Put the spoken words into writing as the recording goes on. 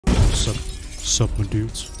Sup, my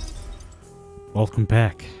dudes. Welcome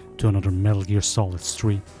back to another Metal Gear Solid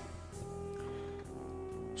stream.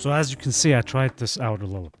 So as you can see, I tried this out a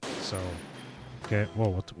little. So, okay, whoa,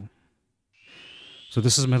 what? So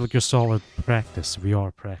this is Metal Gear Solid practice,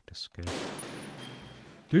 VR practice, okay?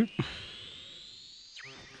 Dude,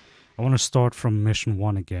 I want to start from mission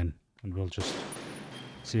 1 again, and we'll just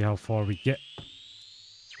see how far we get.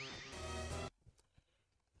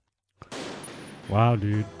 Wow,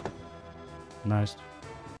 dude. Nice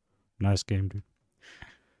game, dude.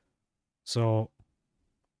 So,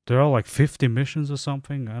 there are like 50 missions or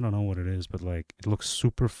something. I don't know what it is, but like, it looks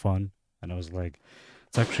super fun. And I was like,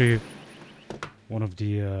 it's actually one of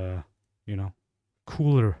the, you know,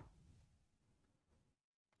 cooler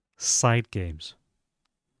side games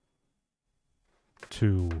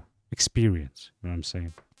to experience. You know what I'm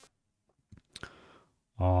saying?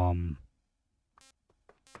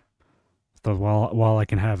 Thought while I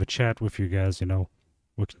can have a chat with you guys, you know,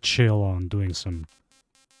 we can chill on doing some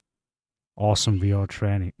awesome VR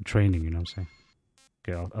training, you know what I'm saying?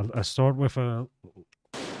 Okay, I'll start with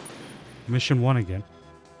mission 1 again.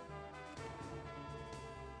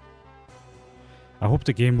 I hope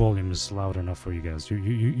the game volume is loud enough for you guys.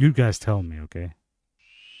 You guys tell me, okay?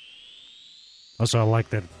 Also, I like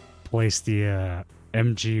that placed the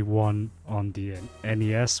MG1 on the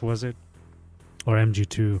NES, was it? Or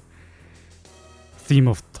MG2. Theme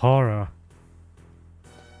of Tara,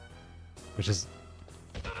 which is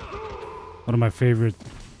one of my favorite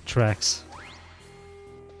tracks.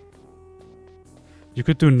 You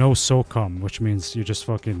could do no SOCOM, which means you just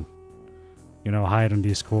fucking, you know, hide in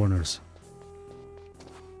these corners.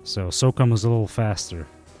 So SOCOM is a little faster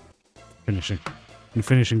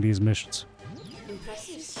finishing these missions.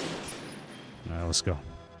 Alright, let's go.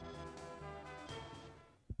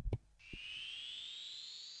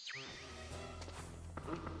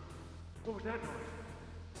 What was that noise?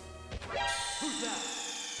 Who's that?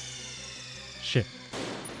 Shit.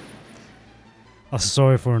 I'm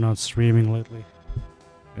sorry for not streaming lately.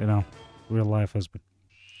 You know, real life has been.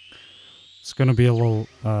 It's gonna be a little,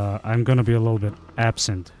 I'm gonna be a little bit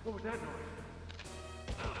absent. What was that noise?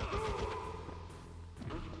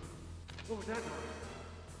 What was that noise?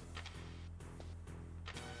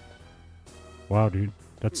 Wow, dude.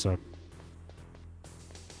 That sucked.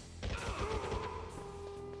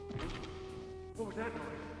 What was that noise?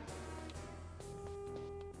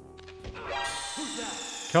 Who's that?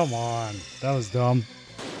 Come on. That was dumb.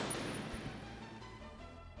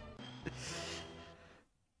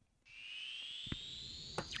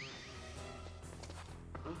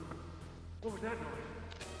 What was that noise?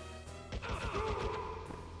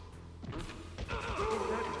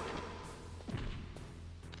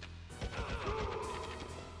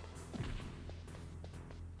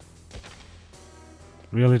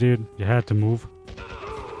 Really, dude? You had to move?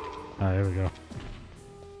 Ah, here we go.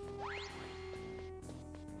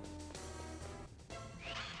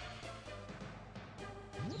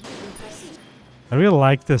 I really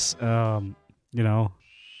like this, you know.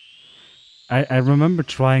 I remember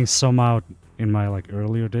trying some out in my, like,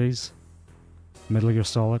 earlier days. Metal Gear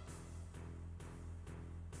Solid.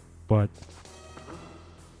 But...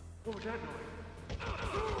 What was that noise?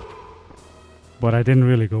 But I didn't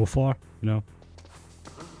really go far, you know.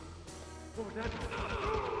 What was that noise?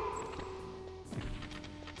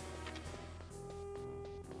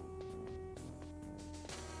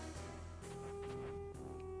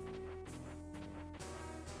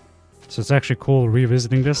 So it's actually cool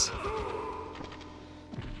revisiting this.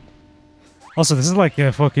 Also, this is like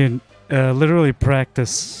a fucking literally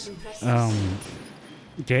practice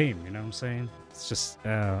game, you know what I'm saying? It's just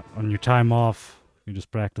on your time off, you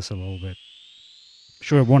just practice a little bit.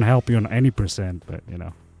 Sure, it won't help you on any percent, but you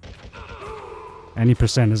know. Any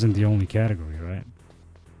percent isn't the only category, right?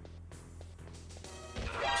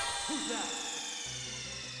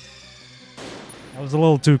 That was a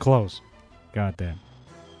little too close. Goddamn.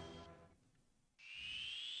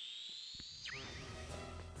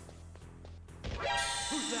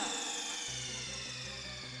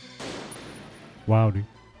 Wow, dude.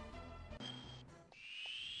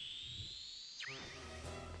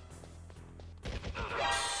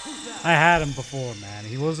 I had him before, man.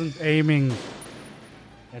 He wasn't aiming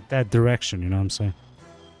at that direction, you know what I'm saying?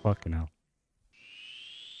 Fucking hell.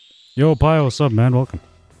 Yo, Pio, what's up, man? Welcome.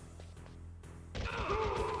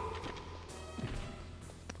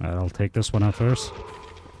 Alright, I'll take this one out first.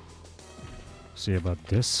 See about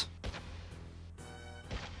this.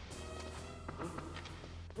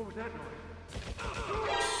 What was that noise?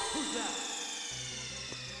 Who's that?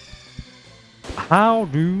 How,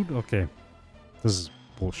 dude? Okay. This is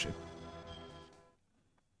bullshit.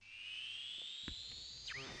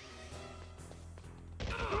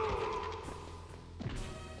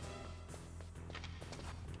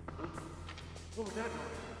 What was that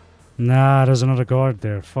noise? Nah, there's another guard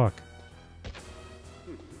there. Fuck.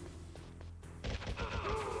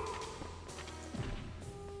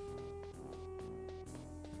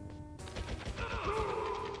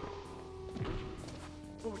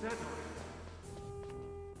 What was that noise?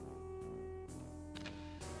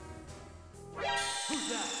 Who's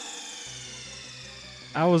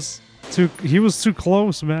that? He was too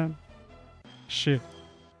close, man. Shit.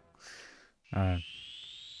 Alright.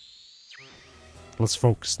 Let's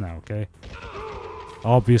focus now, okay?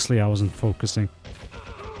 Obviously, I wasn't focusing.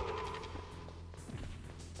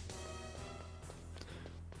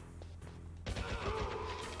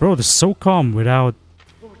 Bro, this is so calm without...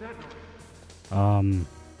 What was that noise?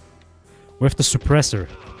 with the suppressor.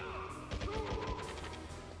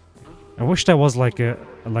 I wish that was like a,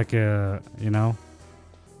 you know,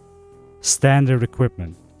 standard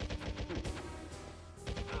equipment.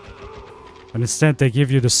 But instead they give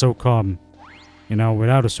you the SOCOM, you know,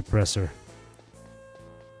 without a suppressor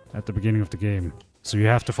at the beginning of the game. So you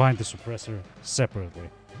have to find the suppressor separately.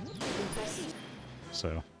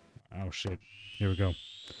 So, oh shit, here we go.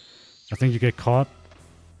 I think you get caught.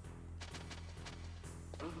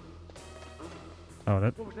 Oh,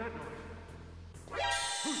 that... What was that noise?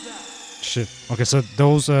 Who's that? Shit. Okay, so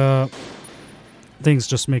those things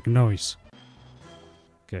just make noise.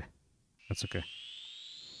 Okay. That's okay.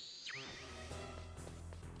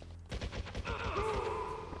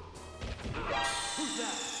 Who's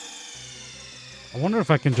that? I wonder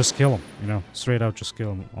if I can just kill him, you know, straight out just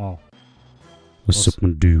kill them all. What's up, my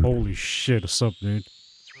dude? Holy shit, what's up, dude?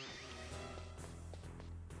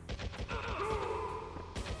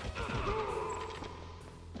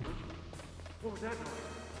 What was that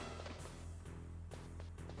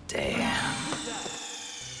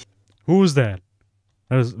noise? Who was that?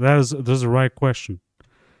 That's the right question.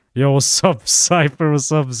 Yo, what's up, Cypher?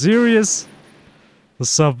 What's up, Sirius?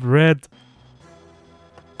 What's up, Red?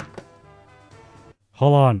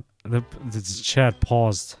 Hold on. The chat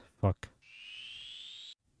paused. Fuck.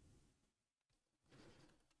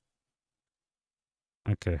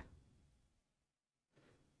 Okay.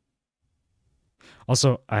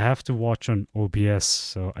 Also, I have to watch on OBS,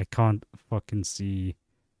 so I can't fucking see.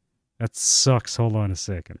 That sucks. Hold on a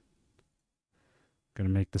second. Gonna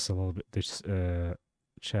make this a little bit, this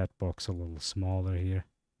chat box a little smaller here.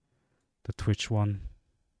 The Twitch one.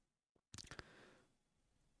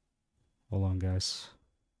 Hold on, guys.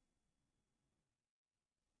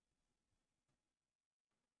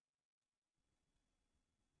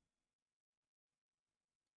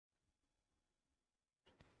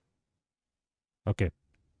 Okay.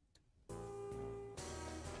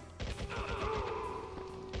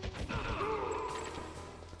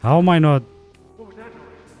 How am I not? What was that noise?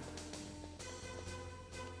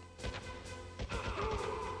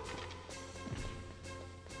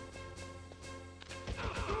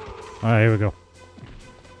 Alright, here we go.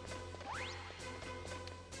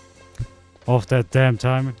 Off that damn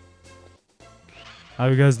timing. How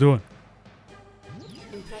you guys doing?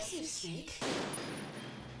 Impressive, Snake.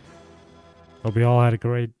 Hope you all had a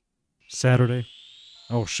great Saturday.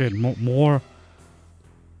 Oh shit, more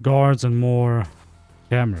guards and more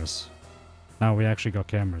cameras. Now we actually got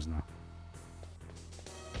cameras now.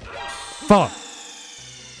 Fuck!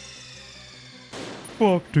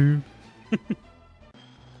 Fuck, dude.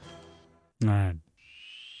 Man.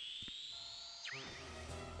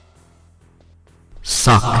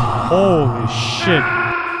 Suck. Holy shit.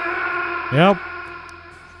 Yep.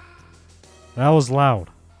 That was loud.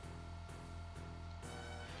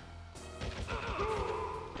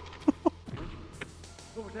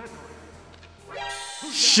 What was that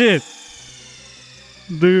noise? Shit.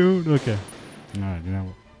 Dude, okay. Alright, you know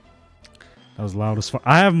what? That was loud as fuck.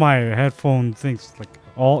 I have my headphone things like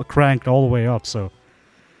all cranked all the way up, so.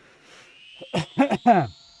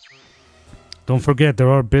 Don't forget, there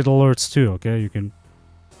are bit alerts too, okay? You can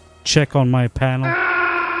check on my panel.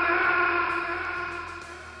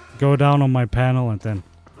 Go down on my panel and then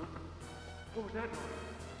What was that noise?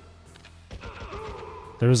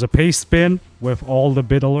 there is a paste bin with all the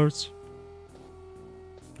bit alerts.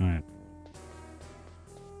 Alright.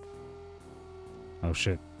 Oh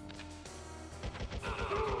shit.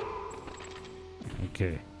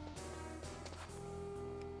 Okay.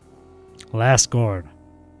 Last guard.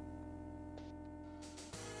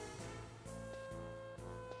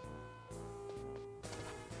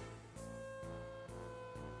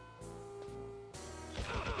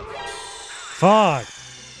 Fuck!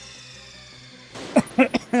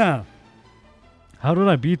 How did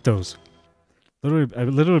I beat those? I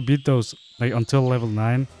literally beat those like until level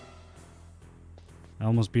 9. I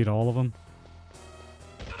almost beat all of them.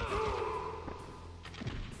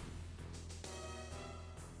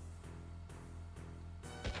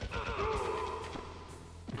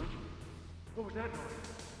 was that noise?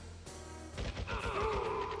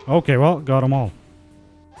 Okay, well, got them all.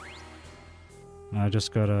 I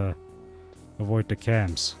just gotta avoid the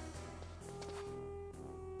cams.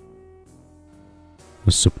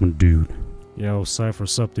 What's up, my dude? Yo, Cypher,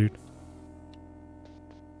 what's up, dude?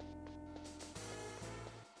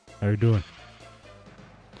 How you doing?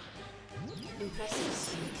 Impressive,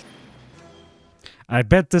 Snake. I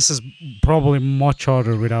bet this is probably much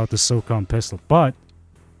harder without the SOCOM pistol, but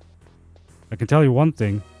I can tell you one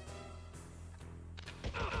thing.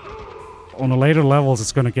 On the later levels,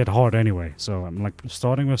 it's gonna get hard anyway. So I'm like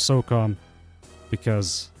starting with SOCOM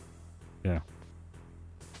because, yeah.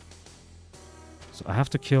 So I have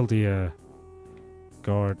to kill the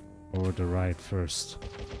guard over the right first.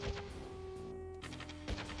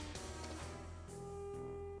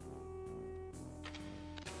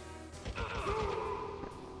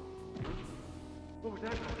 What was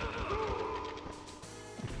that noise?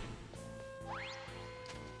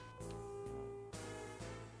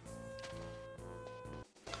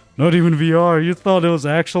 Not even VR. You thought it was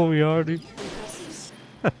actual VR, dude?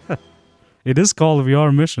 Impressive. It is called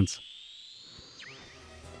VR missions.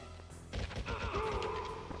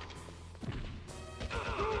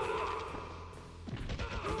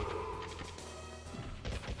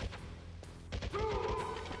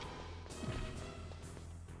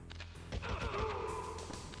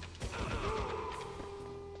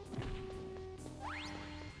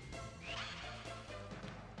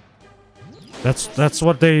 That's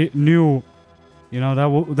what they knew. You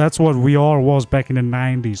know, that's what VR was back in the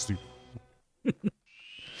 90s, dude.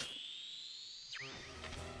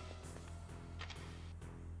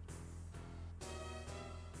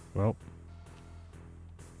 Well.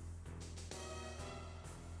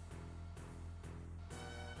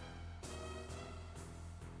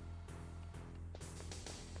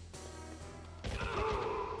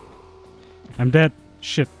 I'm dead.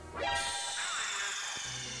 Shit.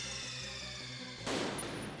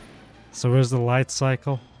 So where's the light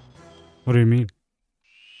cycle? What do you mean?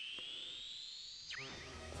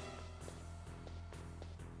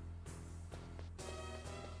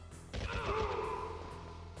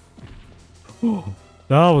 Oh,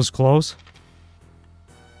 that was close.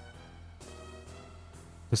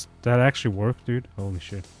 That actually worked, dude. Holy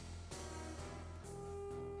shit.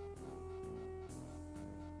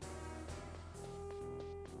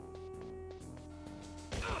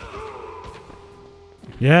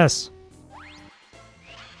 Yes.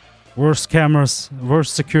 Worst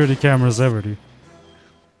security cameras ever, dude.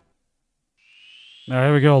 Now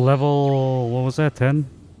here we go. Level, what was that? 10?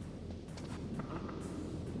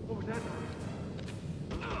 What was that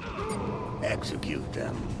noise? Execute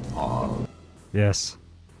them all. Yes.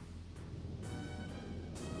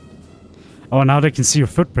 Oh, now they can see your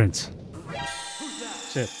footprints.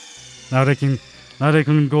 Shit. Now they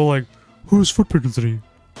can go like, whose footprint is these?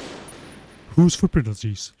 Whose footprint is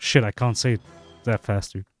these? Shit, I can't say it that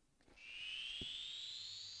fast, dude.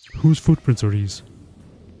 Whose footprints are these?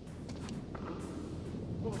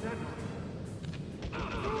 What was that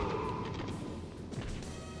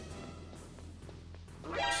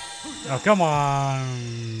noise? Oh, come on.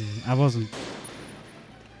 I wasn't.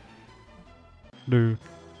 Dude.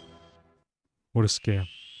 What a scam.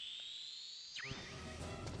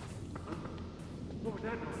 What was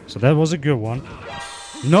that noise? So that was a good one.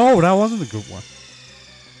 No, that wasn't a good one.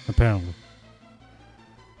 Apparently.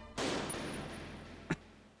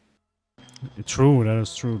 True, that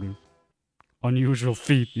is true, dude. Unusual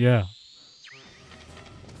feat, yeah.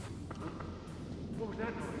 What was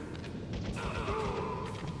that noise?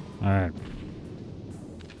 Alright.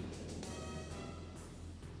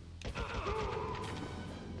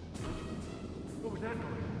 What was that noise?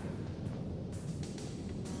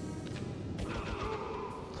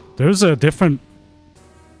 There's a different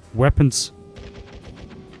weapons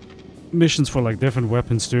missions for like different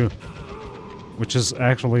weapons too, which is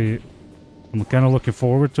actually I'm kind of looking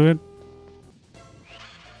forward to it.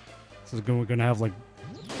 So we're gonna have like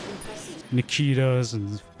Nikitas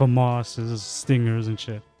and FAMASs, Stingers and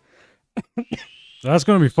shit. That's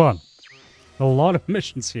gonna be fun. A lot of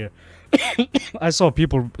missions here. I saw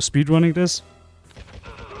people speedrunning this,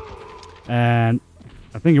 and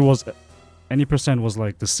I think it was any percent was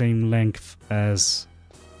like the same length as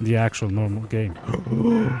the actual normal game.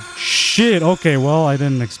 Shit, okay, well, I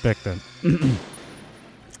didn't expect that.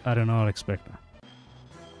 I did not expect that.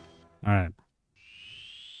 Alright.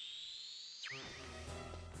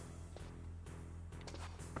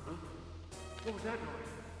 What was that noise?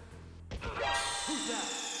 Who's that?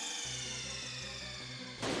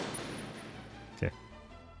 Okay.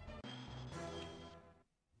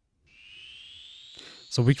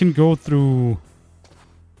 So we can go through,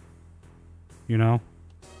 you know,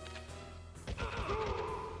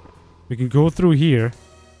 we can go through here,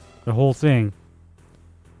 the whole thing.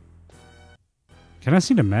 Can I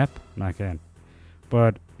see the map? No, I can't.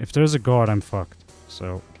 But if there's a guard, I'm fucked.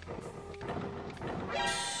 So.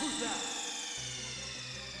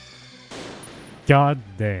 God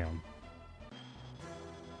damn.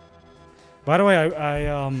 By the way,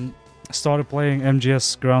 I started playing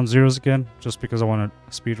MGS Ground Zeroes again just because I want to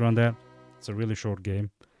speedrun that. It's a really short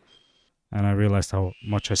game. And I realized how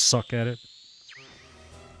much I suck at it.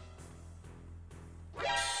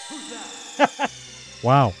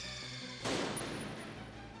 Wow.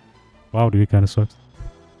 Wow, dude, kind of sucks.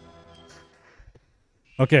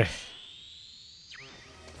 Okay.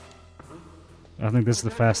 I think this is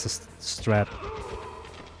the fastest strat.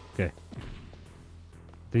 Okay.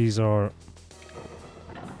 These are...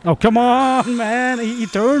 Oh, come on, man! He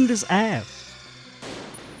turned his ass.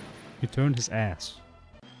 He turned his ass.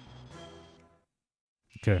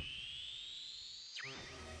 Okay.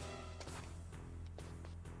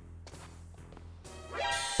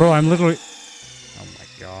 Bro, I'm literally... Oh my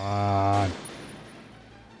god.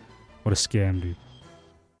 What a scam, dude.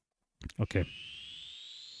 Okay.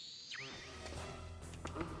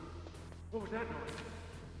 What was that noise?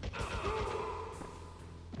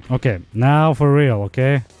 Okay, now for real,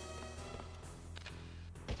 okay?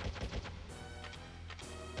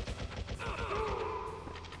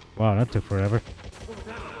 Wow, that took forever.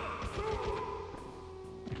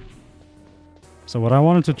 So what I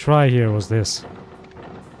wanted to try here was this.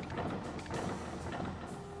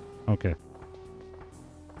 Okay.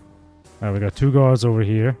 Alright, we got two guards over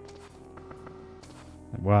here.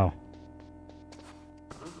 Wow.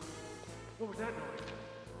 What was that noise?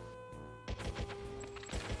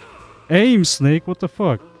 Aim, Snake, what the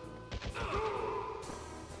fuck?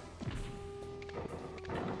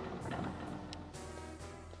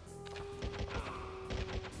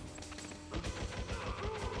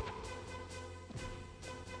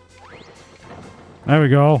 There we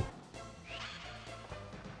go.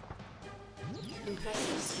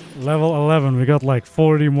 Impressive streak. Level 11. We got like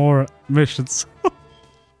 40 more missions.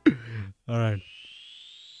 Alright.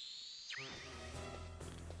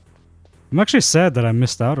 I'm actually sad that I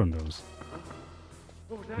missed out on those.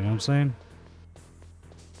 What was You that know what I'm saying?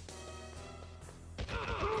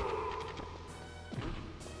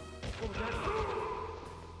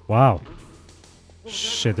 Wow.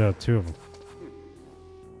 Shit, there are two of them.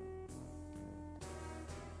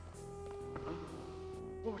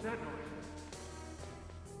 What was that noise?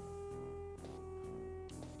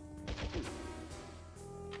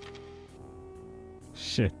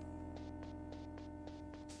 Shit.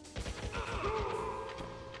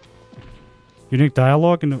 Unique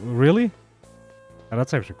dialogue and really? Oh,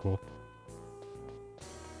 that's actually cool.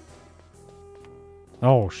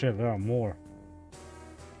 Oh shit, there are more.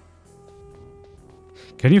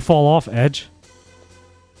 Can you fall off edge?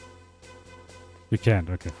 You can't,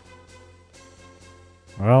 okay.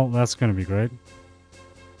 Well, that's gonna be great.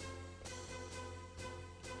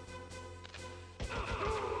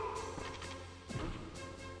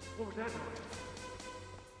 What was that noise?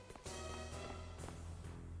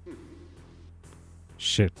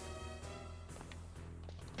 Shit.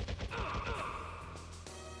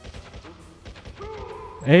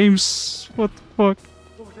 Aims? What the fuck?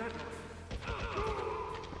 What was that noise?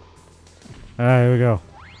 Alright, here we go.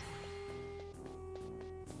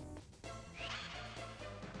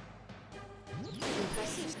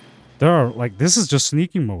 Impressive. There are, like, this is just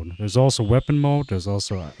sneaking mode. There's also weapon mode. There's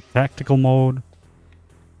also a tactical mode.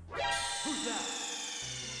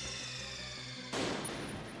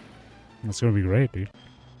 That's gonna be great, dude.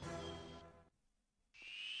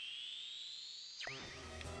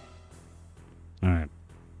 Alright.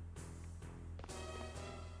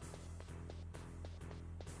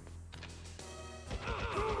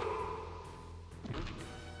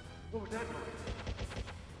 What was that noise?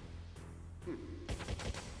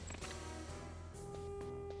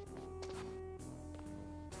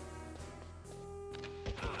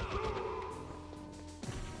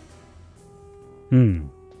 Hmm.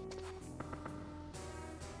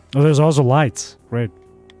 Oh, there's also lights. Great.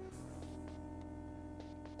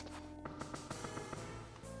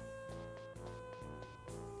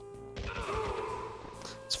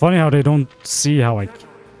 It's funny how they don't see how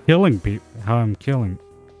how I'm killing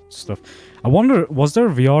stuff. I wonder, was there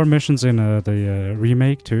VR missions in the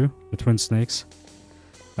remake too? The Twin Snakes?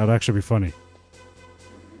 That'd actually be funny.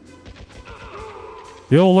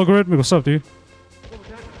 Yo, Logarithmic, what's up, dude?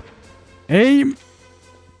 Aim!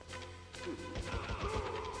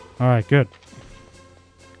 Alright, good.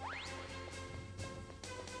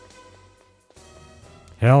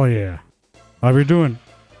 Hell yeah. How we doing?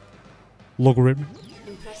 Logarithmic.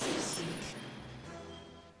 Impressive Snake.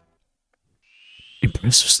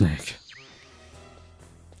 Impressive Snake.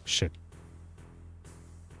 Shit.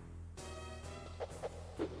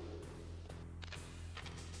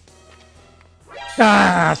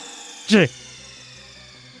 Ah, shit.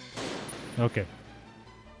 Okay.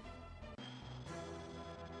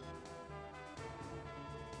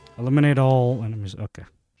 Eliminate all enemies. Okay.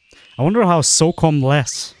 I wonder how SOCOM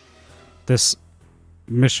less this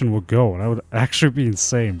mission would go. That would actually be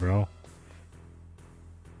insane, bro.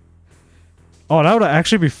 Oh, that would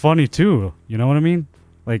actually be funny too. You know what I mean?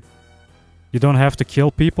 Like, you don't have to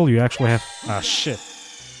kill people. You actually have... Ah, shit.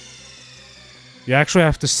 You actually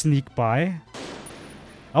have to sneak by.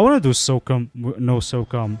 I want to do SOCOM, no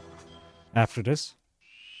SOCOM after this.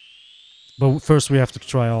 But first we have to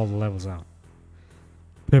try all the levels out.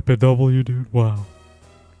 Pepe W, dude. Wow.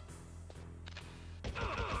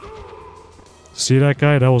 See that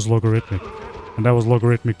guy? That was logarithmic. And that was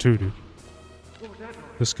logarithmic too, dude.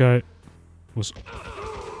 This guy was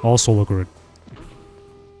also logarithmic.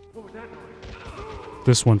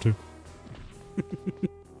 This one too.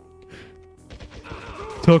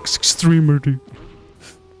 Toxic streamer, dude.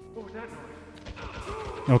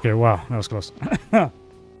 Okay, wow, that was close. I'm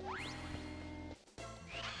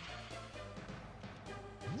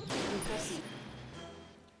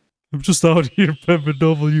just out here, Pepe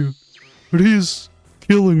W. But he's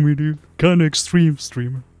killing me, dude. Kinda extreme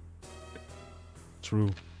streamer.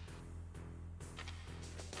 True.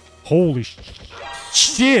 Holy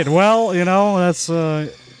shit. Well, you know, that's,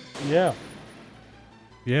 yeah.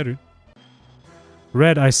 Yeah, dude.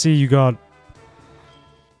 Red, I see you got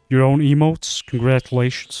your own emotes.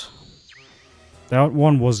 Congratulations. That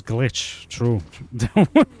one was glitch. True. That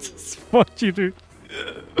was fuck you, dude.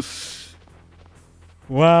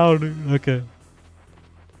 Wow, dude. Okay.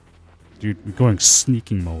 Dude, we're going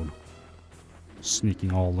sneaking mode.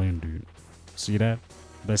 Sneaking all in, dude. See that?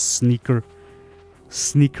 Best sneaker.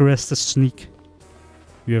 Sneakerest sneak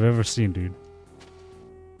you have ever seen, dude.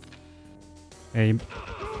 Aim.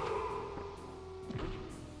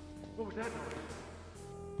 What was that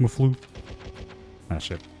noise? Muflu. Ah,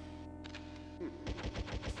 shit.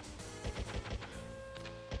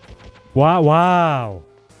 Wow, wow.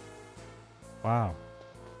 Wow.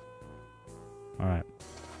 Alright.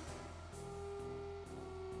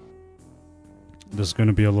 This is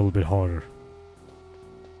gonna be a little bit harder.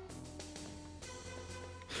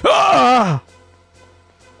 Ah!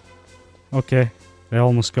 Okay. They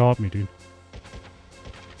almost got me, dude.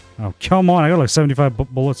 Oh, come on. I got like 75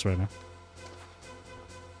 bullets right now.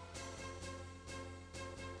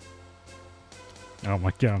 Oh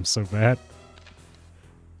my god, I'm so bad.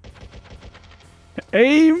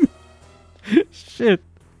 Aim! Shit.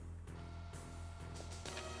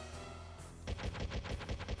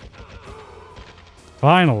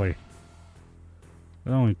 Finally.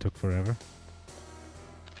 That only took forever.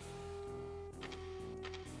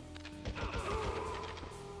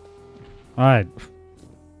 Alright.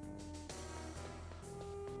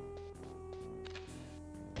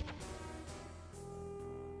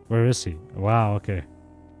 Where is he? Wow, okay.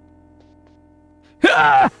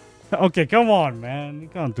 Okay, come on, man. You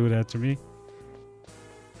can't do that to me.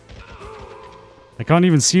 I can't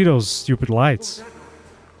even see those stupid lights.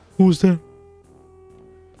 Who's that?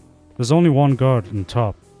 There's only one guard on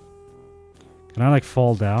top. Can I, like,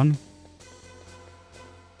 fall down?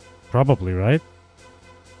 Probably, right?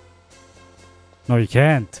 No, you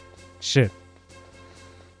can't. Shit.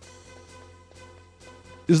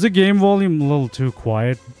 Is the game volume a little too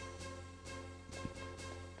quiet?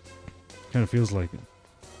 Kind of feels like it.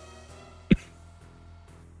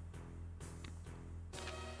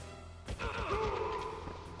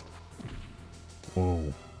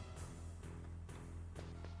 Whoa.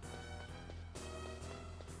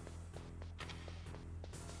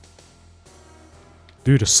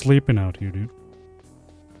 Dude is sleeping out here, dude.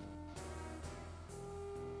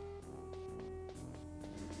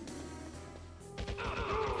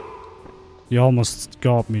 He almost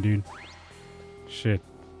got me, dude. Shit.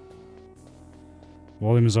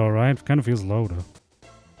 Volume is alright. Kind of feels low, though.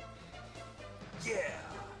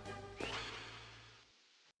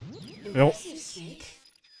 Impressive Snake.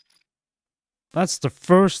 That's the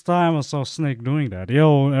first time I saw Snake doing that.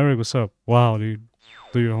 Yo, Eric, what's up? Wow, dude.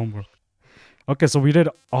 Do your homework. Okay, so we did...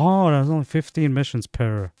 Oh, there's only 15 missions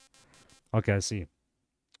per... Okay, I see.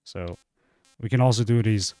 So, we can also do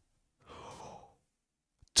these...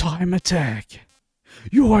 Time attack!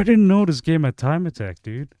 Yo, I didn't know this game had time attack,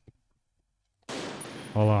 dude.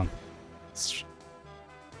 Hold on.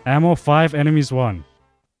 Ammo 5, enemies 1.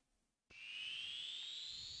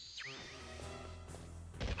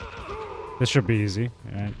 This should be easy.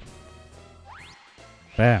 Alright.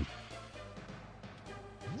 Bam.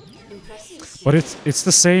 Impressive stick. But it's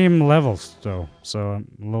the same levels though, so I'm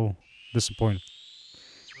a little disappointed.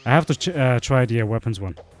 I have to try the weapons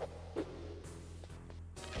one.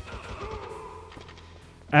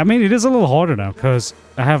 I mean, it is a little harder now because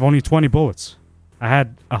I have only 20 bullets. I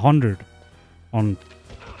had 100 on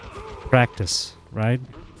practice, right?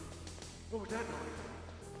 What was that noise?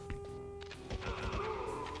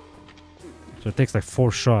 So it takes like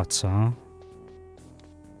 4 shots, huh?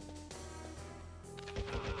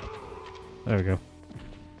 There we go.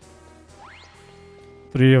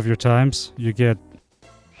 3 of your times, you get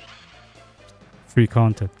free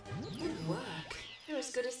content. Good work. You're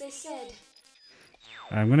as good as they said.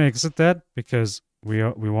 I'm gonna exit that because we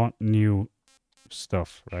want new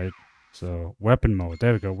stuff, right? So weapon mode.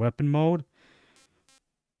 There we go. Weapon mode.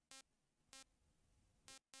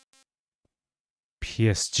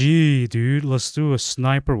 PSG, dude. Let's do a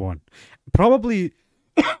sniper one. Probably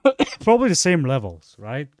the same levels,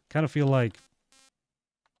 right? Kind of feel like.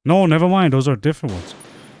 No, never mind. Those are different ones.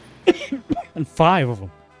 And 5 of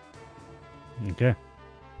them. Okay.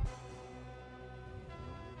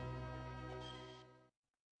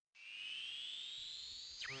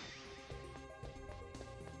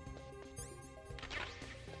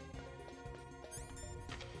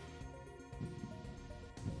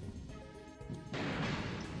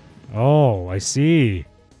 Oh, I see.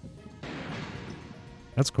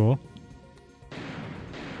 That's cool.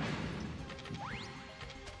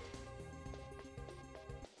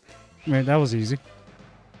 Man, that was easy.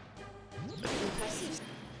 Impressive.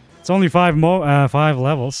 It's only 5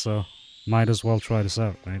 levels, so might as well try this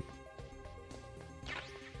out, right?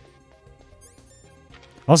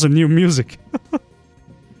 Also, new music.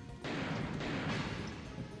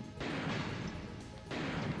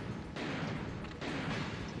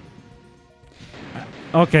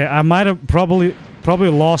 Okay, I might have probably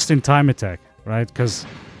lost in time attack, right? Because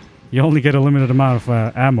you only get a limited amount of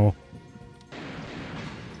ammo.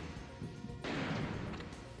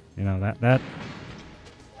 You know that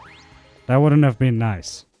wouldn't have been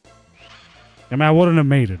nice. I mean, I wouldn't have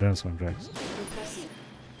made it. That's what I'm trying to say. Impressive.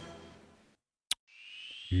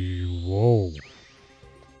 Whoa.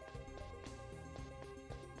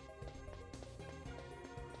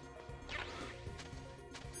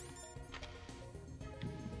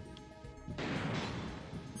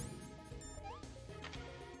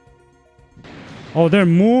 Oh, they're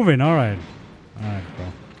moving. All right. All right, bro.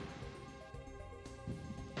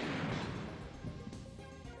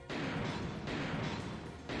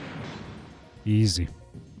 Easy.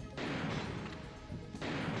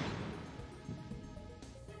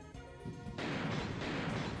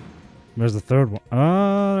 Where's the third one?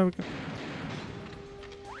 Oh, there we go.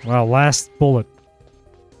 Wow, last bullet.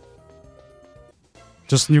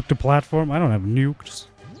 Just nuke the platform? I don't have nukes.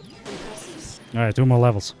 Impressive. Alright, 2 more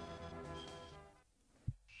levels.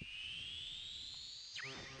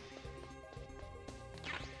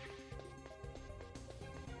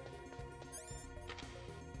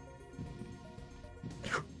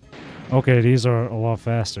 Okay, these are a lot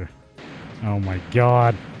faster. Oh my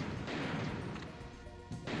god.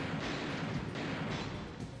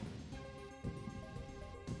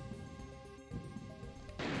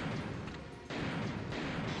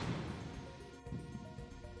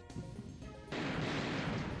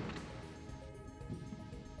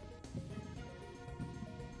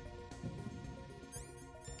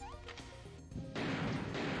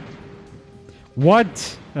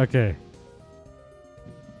 What? Okay.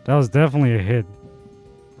 That was definitely a hit,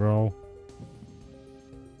 bro.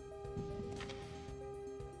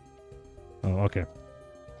 Oh, okay.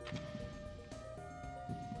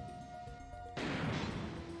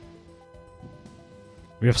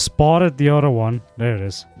 We have spotted the other one. There it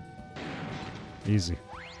is. Easy.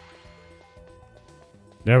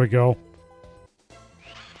 There we go.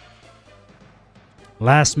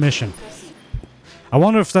 Last mission. Impressive. I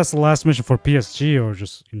wonder if that's the last mission for PSG or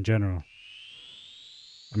just in general.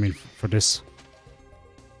 I mean, for this.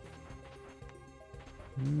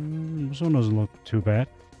 This one doesn't look too bad.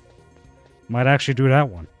 Might actually do that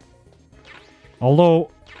one. Although,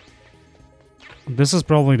 this is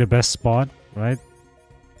probably the best spot, right?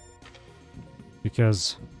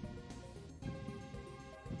 Because...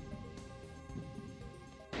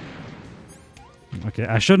 Okay,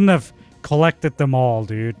 I shouldn't have collected them all,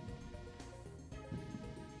 dude.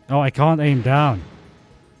 Oh, I can't aim down.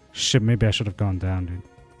 Shit, maybe I should have gone down, dude.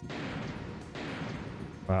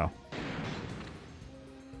 Wow.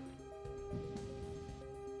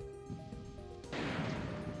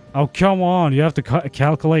 Oh, come on. You have to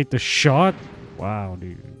calculate the shot? Wow,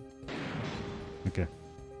 dude. Okay.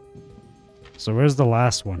 So where's the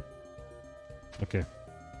last one? Okay.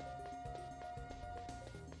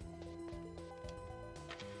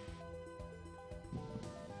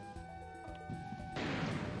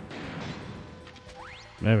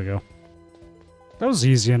 There we go. That was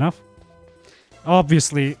easy enough.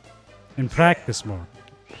 Obviously, in practice more.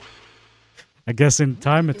 I guess in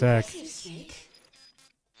time attack. Impressive, Snake.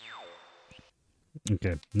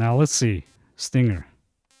 Okay, now let's see. Stinger.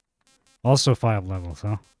 Also 5 levels,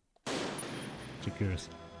 huh? Too curious.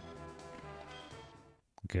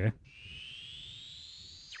 Okay.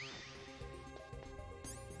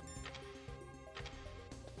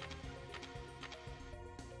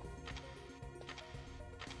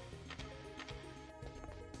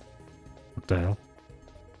 What the hell?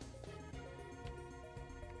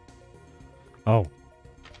 Oh.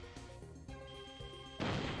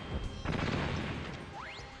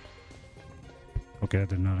 Okay, I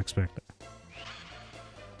did not expect that.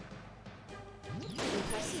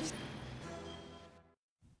 Impressive.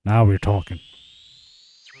 Now we're talking.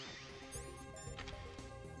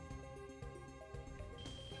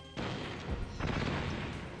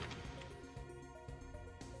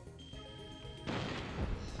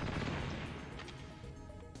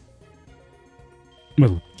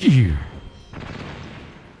 Metal Gear.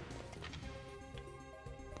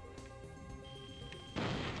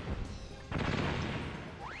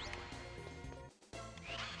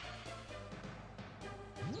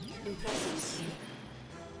 Impressive, Snake.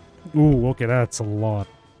 Ooh, okay, that's a lot.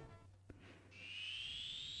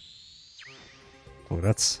 Oh,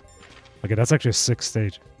 that's... Okay, that's actually a 6th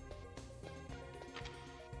stage.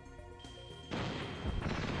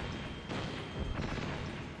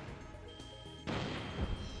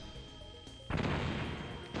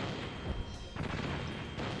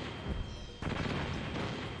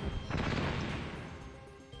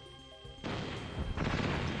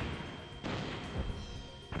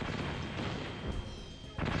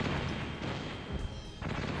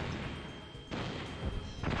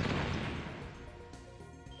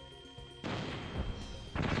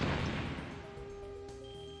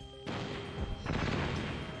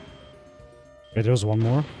 Wait, there was one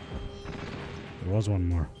more? There was one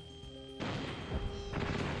more.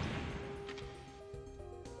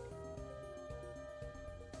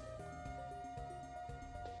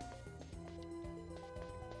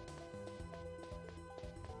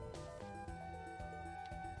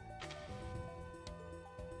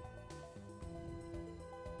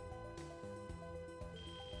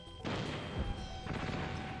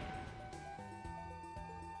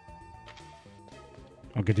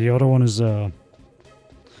 Okay, the other one is, I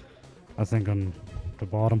think on the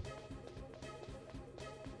bottom.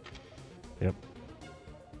 Yep.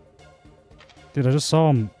 Dude, I just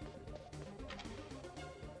saw him.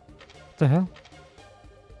 What the hell?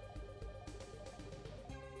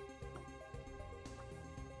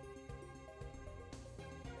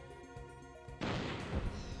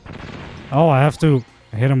 Oh, I have to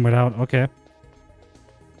hit him without... Okay.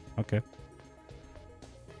 Okay.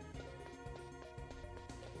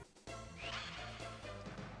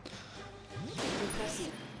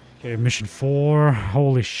 Impressive. Okay, mission 4.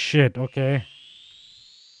 Holy shit, okay.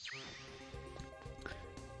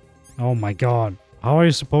 Oh my god. How are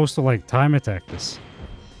you supposed to, like, time attack this?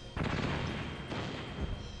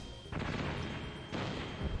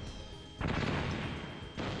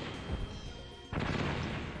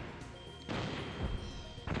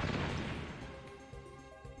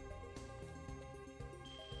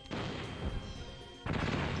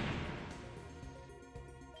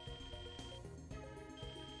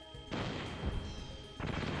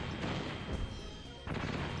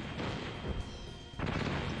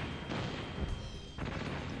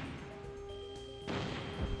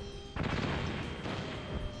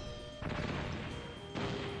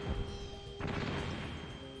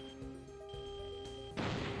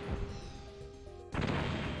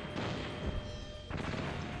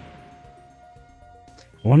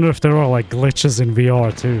 I wonder if there are like glitches in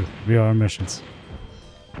VR too, VR missions.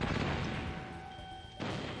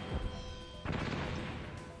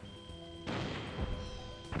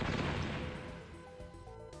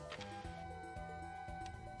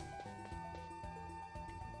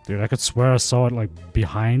 Dude, I could swear I saw it like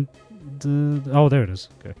behind the... Oh, there it is.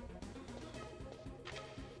 Okay.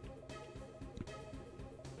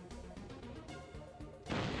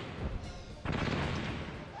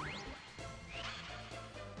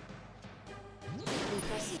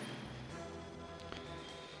 Impressive.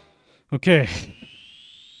 Okay.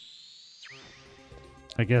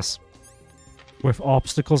 I guess with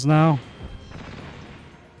obstacles now.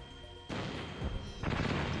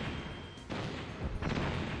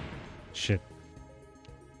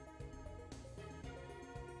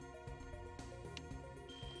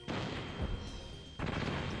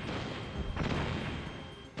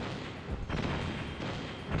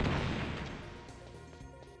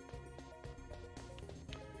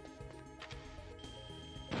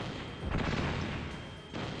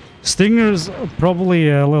 Stinger's probably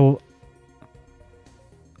a little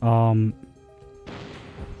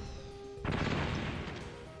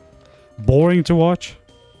boring to watch.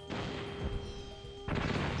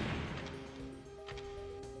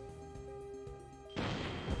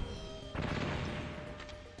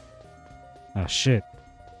 Ah, shit.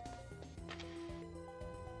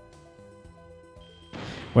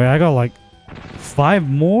 Wait, I got like 5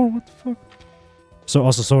 more? What the fuck? So,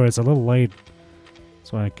 also, sorry, it's a little late.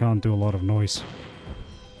 So I can't do a lot of noise.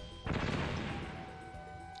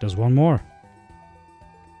 There's one more.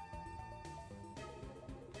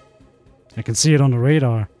 I can see it on the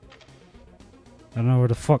radar. I don't know where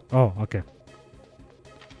the fuck... Oh, okay.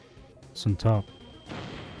 It's on top.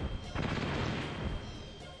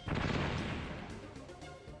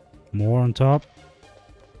 More on top.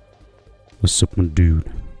 What's up, my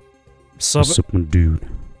dude? Sub... What's up, my dude?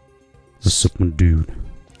 What's up, my dude?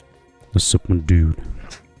 What's up, my dude?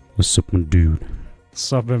 What's up, my dude?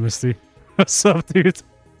 Sup, MST. What's up, dude?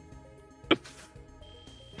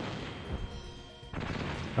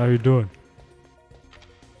 How you doing?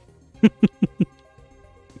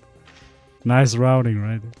 Nice routing,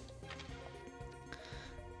 right?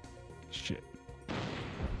 Shit.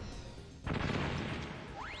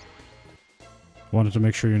 Wanted to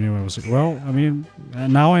make sure you knew I was like, well, I mean,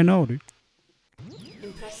 now I know, dude.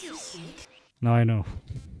 Impressive, Snake. Now I know.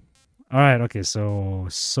 Alright, okay, so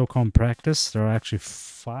SOCOM practice. There are actually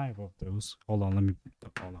 5 of those. Hold on, let me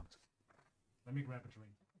grab a drink.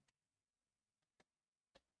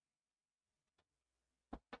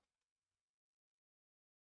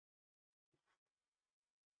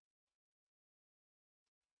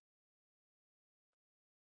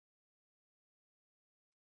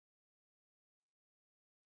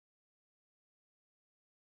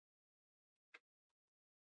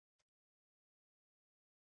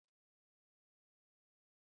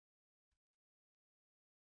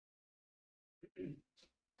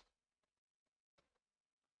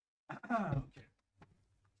 Okay.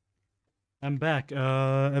 I'm back.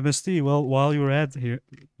 MST, well, while you're at here,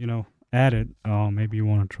 you know, at it, maybe you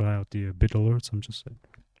want to try out the bit alerts. I'm just saying.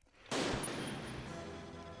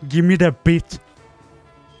 Give me that bit.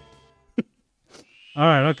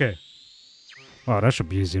 Alright, okay. Wow, that should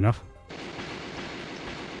be easy enough.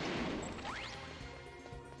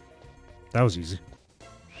 That was easy.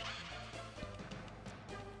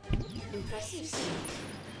 Impressive, Snake.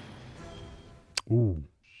 Ooh.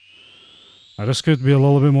 Now this could be a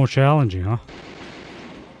little bit more challenging, huh?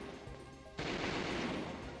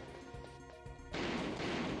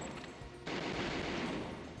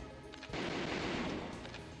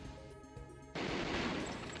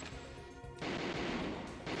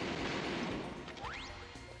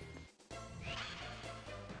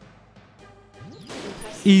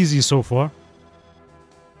 Easy so far.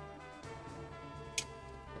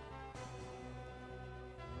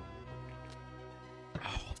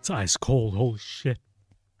 It's ice cold, holy shit.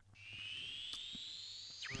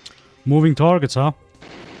 Moving targets, huh?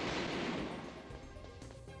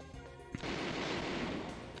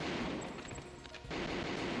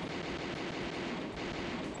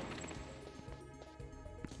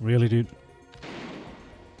 Really, dude?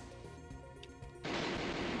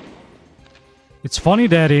 It's funny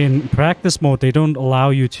that in practice mode they don't allow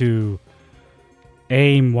you to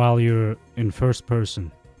aim while you're in first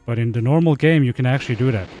person. But in the normal game, you can actually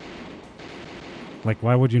do that. Like,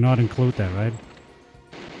 why would you not include that, right?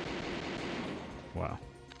 Wow.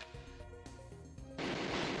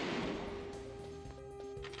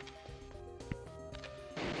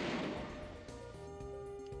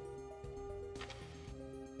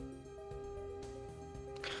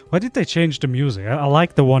 Why did they change the music? I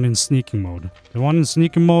like the one in sneaking mode. The one in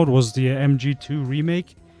sneaking mode was the MG2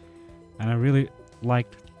 remake. And I really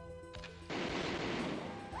liked it.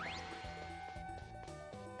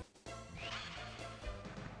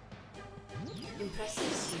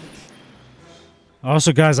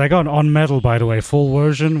 Also, guys, I got on metal, by the way, full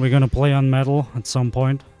version. We're gonna play on metal at some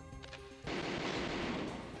point.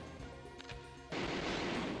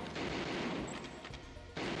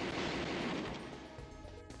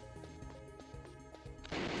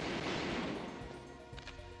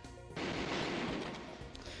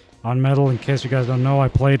 On metal, in case you guys don't know, I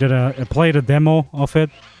played it. I played a demo of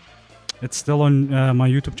it. It's still on my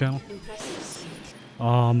YouTube channel.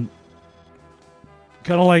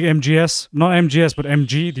 Kind of like MGS, not MGS, but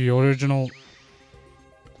MG, the original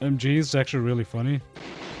MG is actually really funny.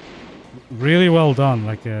 Really well done,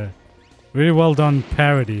 like a really well done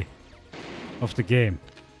parody of the game.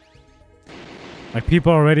 Like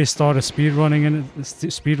people already started speedrunning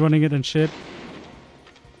it and shit.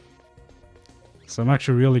 So I'm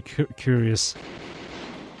actually really curious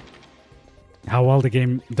how well the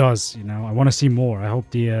game does, you know. I want to see more. I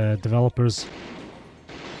hope the developers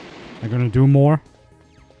are going to do more.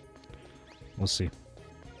 We'll see.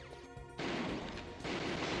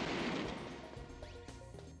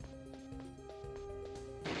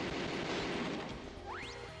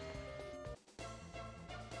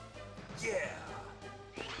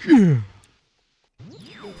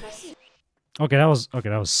 Impressive. Okay, that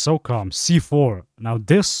was so calm. C4. Now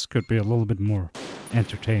this could be a little bit more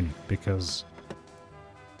entertaining because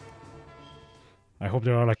I hope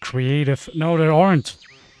there are like creative. No, there aren't.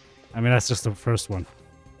 I mean, that's just the first one.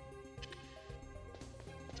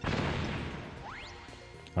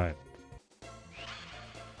 Alright.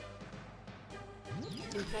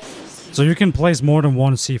 Impressive. So you can place more than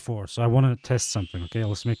one C4. So I want to test something, okay?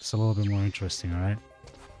 Let's make this a little bit more interesting, alright?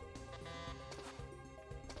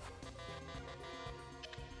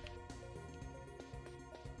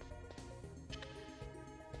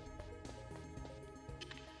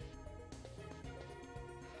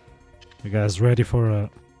 You guys ready for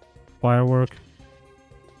a firework?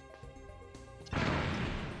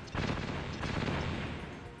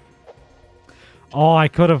 Oh, I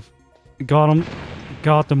could have got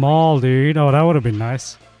them all, dude. Oh, that would have been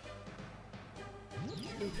nice.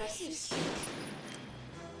 Impressive.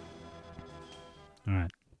 All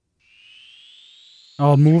right.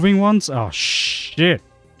 Oh, moving ones? Oh, shit.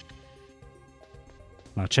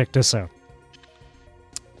 Now check this out.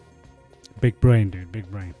 Big brain, dude. Big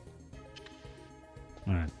brain.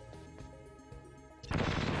 All right.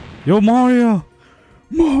 Yo, Mario!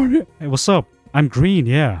 Mario! Hey, what's up? I'm green,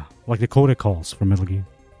 yeah. Like the codec calls from Metal Gear.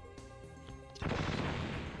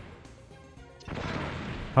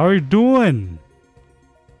 How are you doing?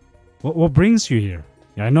 What brings you here?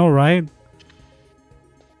 Yeah, I know, right?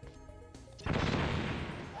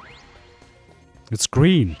 It's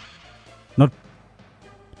green. Not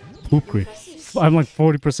poop green. Impressive. I'm like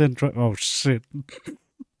 40% dry. Oh, shit.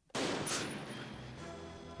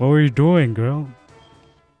 What were you doing, girl?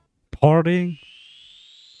 Partying?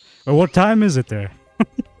 Or what time is it there?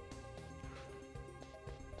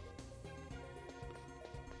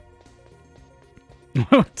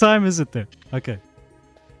 What time is it there? Okay.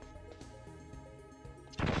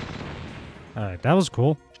 Alright, that was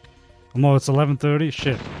cool. Oh, it's 11:30?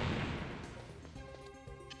 Shit.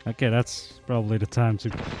 Okay, that's probably the time to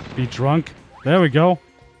be drunk. There we go.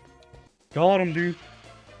 Got him, dude.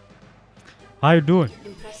 How you doing?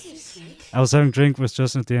 Impressive, Snake. I was having a drink with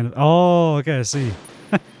Justin at the end. Oh, okay, I see.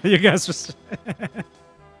 You guys just...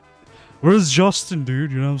 Where's Justin,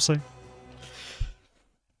 dude? You know what I'm saying?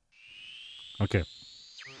 Okay.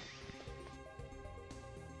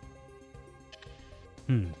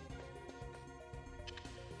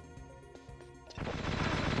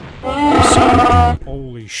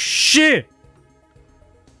 Holy shit!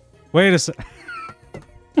 Wait a sec.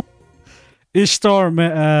 Ishtar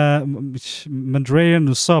Mandrayan,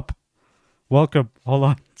 what's up? Welcome. Hold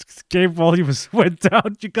on. Game volume went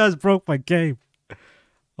down. You guys broke my game.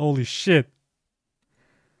 Holy shit.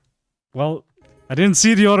 Well, I didn't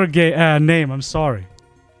see the other name. I'm sorry.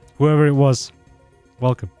 Whoever it was.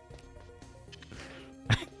 Welcome.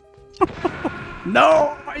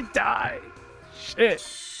 No! I died! Shit.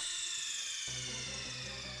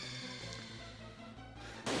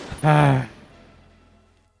 Ah.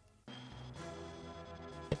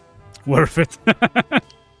 Worth it.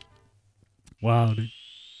 Wow, dude.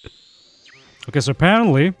 Okay, so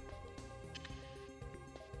apparently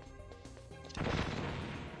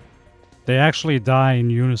they actually die in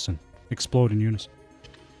unison, explode in unison.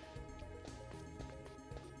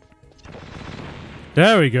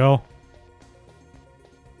 There we go.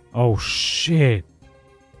 Oh shit.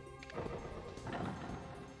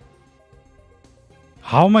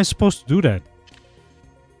 How am I supposed to do that?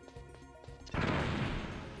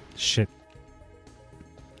 Shit.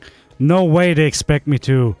 No way they expect me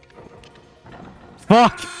to.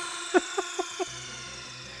 Fuck!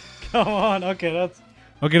 Come on, okay, that's...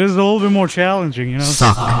 Okay, this is a little bit more challenging, you know?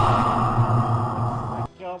 Suck. Oh my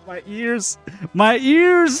god, my ears! My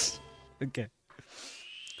ears! Okay.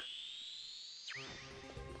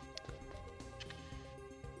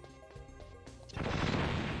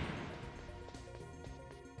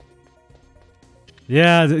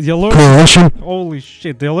 Yeah, the alert... Coalition. Holy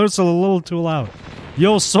shit, the alert's a little too loud.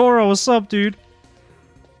 Yo, Sora, what's up, dude?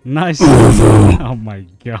 Nice. Oh my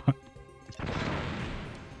god.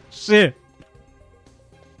 Shit.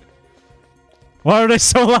 Why are they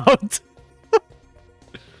so loud?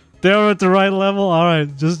 They're at the right level?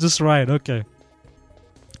 Alright, just right, okay.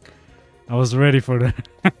 I was ready for that.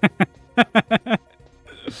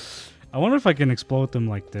 I wonder if I can explode them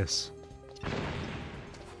like this.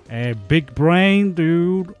 A big brain,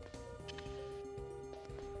 dude.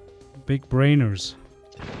 Big brainers.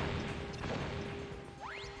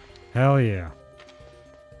 Hell yeah.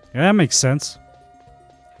 Yeah, that makes sense.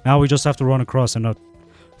 Now we just have to run across and not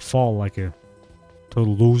fall like a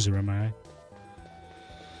total loser, am I right?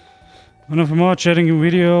 Enough for more chatting in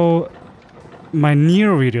video. My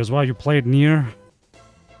Nier videos. Wow, you played Nier?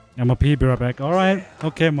 I'm a P, be right back. Alright,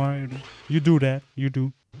 okay, Mario. You do that. You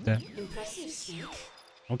do that. Impressive, Snake.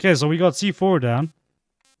 Okay, so we got C4 down.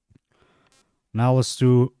 Now let's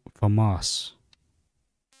do FAMAS.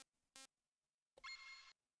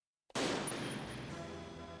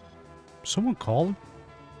 Someone call him?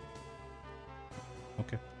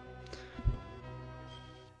 Okay.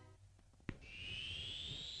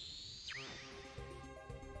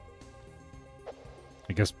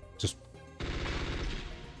 I guess just...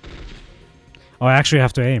 Oh, I actually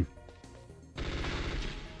have to aim.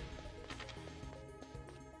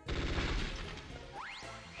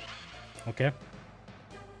 Okay.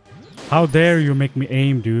 How dare you make me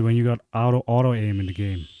aim, dude, when you got auto aim in the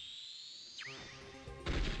game?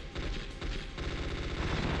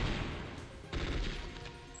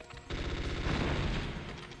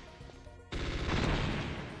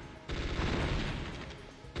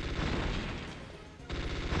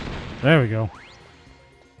 There we go.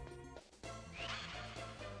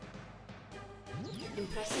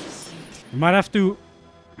 Impressive, Snake. We might have to...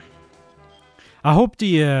 I hope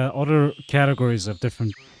the other categories have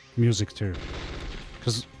different music too.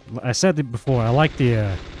 Because I said it before, I like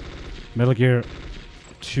the Metal Gear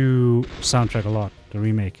 2 soundtrack a lot, the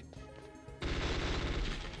remake.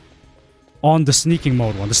 On the sneaking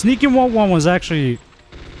mode one. The sneaking mode one was actually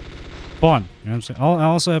fun. You know what I'm saying? I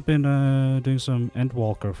also have been doing some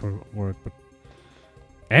Endwalker for work, but...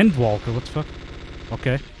 Endwalker? What the fuck?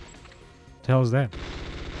 Okay. What the hell is that?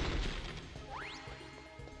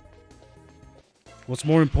 What's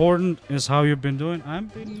more important is how you've been doing.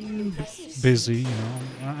 I've been busy, you know.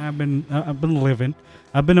 I've been living.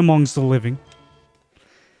 I've been amongst the living.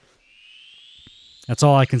 That's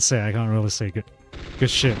all I can say. I can't really say good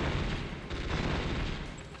shit.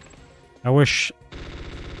 I wish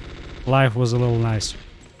life was a little nicer.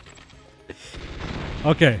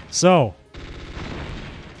 Okay, so.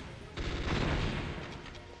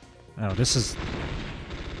 Oh, this is...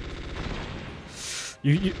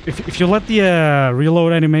 If you let the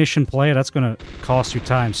reload animation play, that's gonna cost you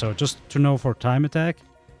time. So just to know for time attack,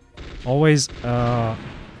 always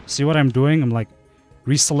see what I'm doing. I'm like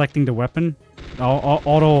reselecting the weapon,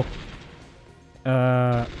 auto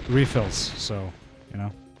refills. So you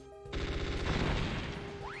know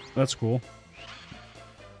that's cool.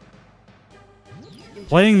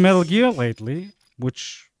 Playing Metal Gear lately,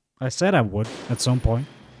 which I said I would at some point.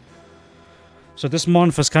 So this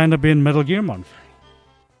month has kind of been Metal Gear month.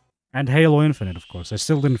 And Halo Infinite, of course. I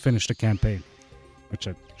still didn't finish the campaign, which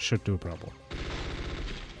I should do probably.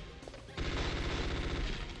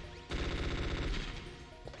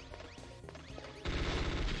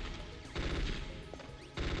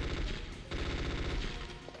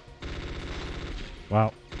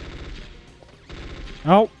 Wow.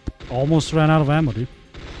 Oh, almost ran out of ammo, dude.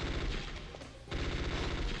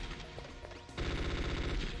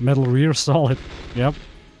 Metal rear solid. Yep.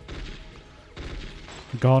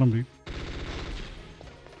 Got him, dude.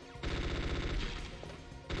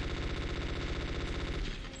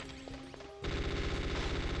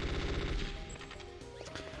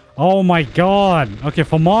 Oh my god. Okay,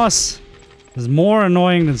 FAMAS is more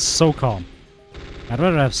annoying than SOCOM. I'd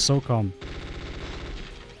rather have SOCOM.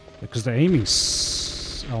 Because the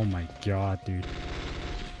aiming's... Oh my god, dude.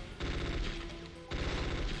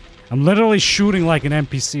 I'm literally shooting like an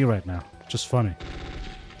NPC right now. Just funny.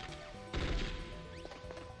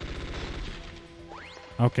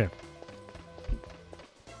 Okay.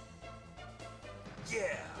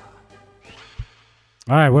 Yeah.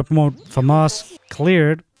 Alright, weapon mode FAMAS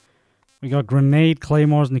cleared. We got grenade,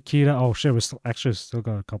 claymores, Nikita. Oh shit, we still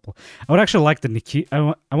got a couple. I would actually like the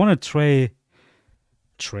Nikita. I want to try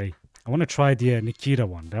I want to try the Nikita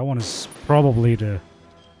one. That one is probably the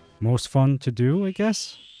most fun to do, I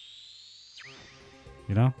guess.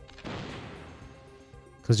 You know?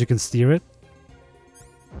 Because you can steer it.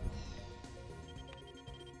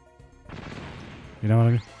 You know what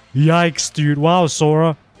I mean? Yikes, dude. Wow,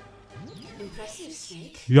 Sora. Impressive,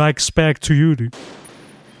 Snake. Yikes back to you, dude.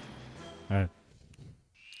 Alright.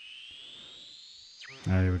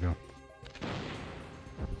 Alright, here we go.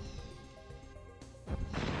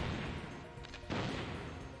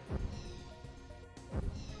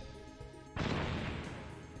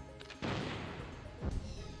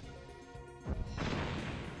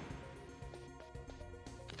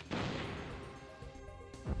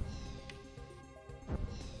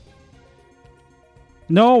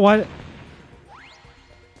 No, what?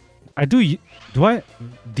 I do. Do I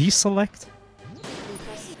deselect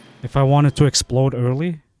Impressive. if I wanted to explode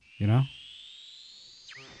early? You know.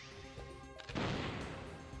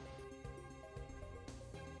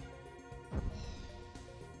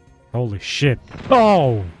 Holy shit!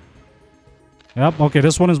 Oh. Yep. Okay,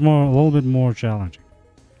 this one is a little bit more challenging.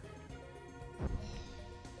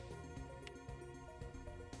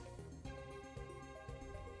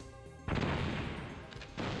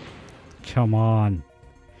 Come on.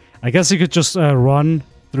 I guess you could just run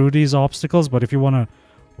through these obstacles, but if you want to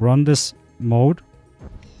run this mode,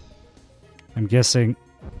 I'm guessing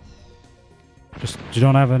just you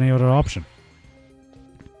don't have any other option.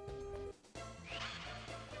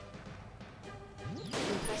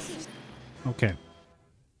 Impressive. Okay.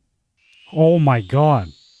 Oh my god.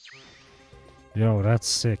 Yo, that's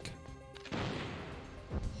sick.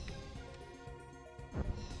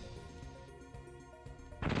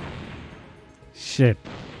 Shit.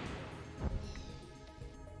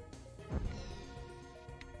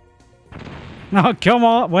 No, come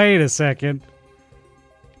on. Wait a second.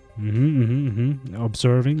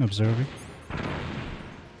 Observing.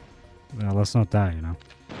 Well, let's not die, you know.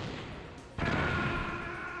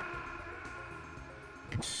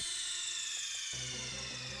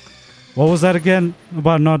 What was that again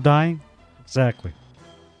about not dying? Exactly.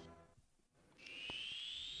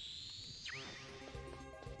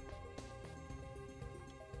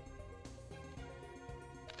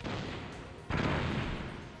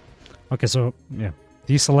 Okay, so yeah,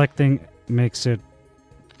 deselecting makes it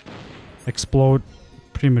explode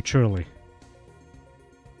prematurely.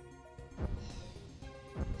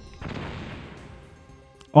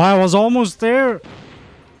 Oh, I was almost there.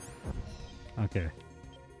 Okay.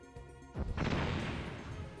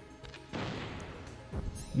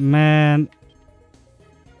 Man.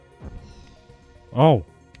 Oh.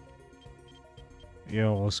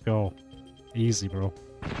 Yo, let's go. Easy, bro.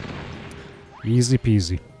 Easy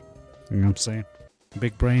peasy. You know what I'm saying?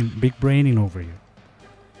 Big braining over here.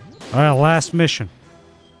 Alright, last mission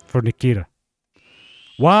for Nikita.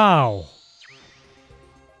 Wow.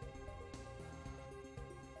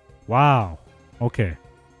 Wow. Okay.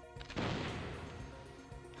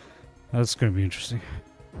 That's gonna be interesting.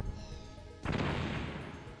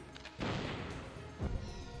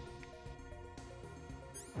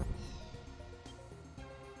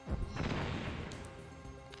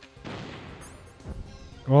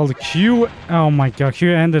 Well, the queue... Oh my god,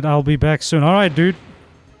 queue ended. I'll be back soon. Alright, dude.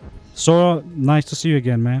 So, nice to see you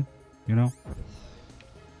again, man. You know?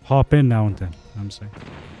 Hop in now and then, I'm saying.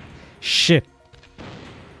 Shit.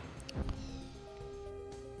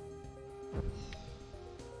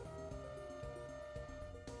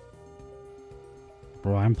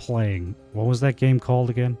 Bro, I'm playing... What was that game called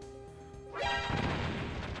again?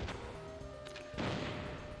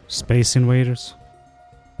 Space Invaders?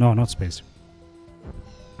 No, not Space.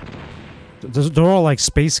 They're all like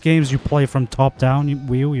space games you play from top down,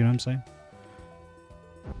 wheel, you know what I'm saying?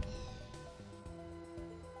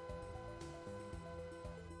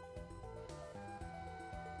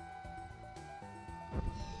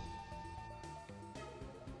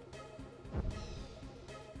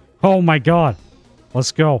 Oh my god.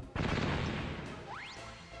 Let's go.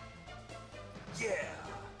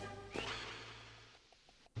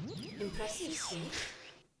 Impressive, Snake.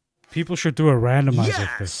 People should do a randomizer of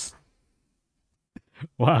this.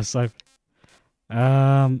 Wow, Cypher.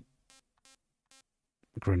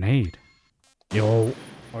 Grenade. Yo,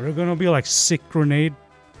 are there gonna be like sick grenade?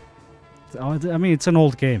 I mean, it's an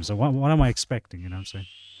old game, so what am I expecting? You know what I'm saying?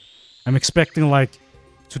 I'm expecting like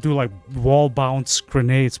to do like wall bounce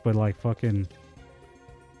grenades, but like fucking,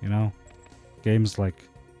 you know, games like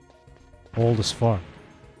old as fuck.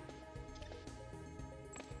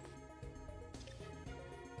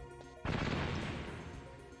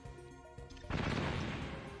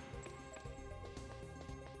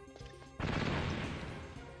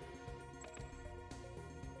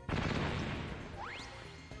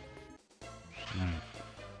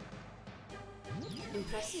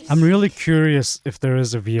 Impressive. I'm really curious if there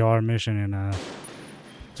is a VR mission in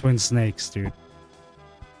Twin Snakes, dude.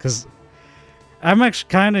 Because I'm actually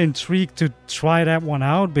kind of intrigued to try that one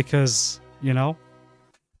out because, you know,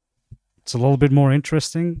 it's a little bit more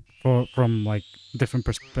interesting from like different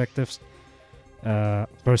perspectives.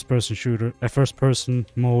 First-person shooter, first-person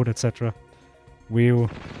mode, etc. Wheel.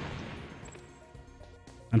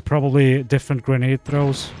 And probably different grenade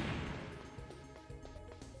throws.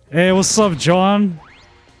 Hey, what's up, John?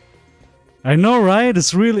 I know, right?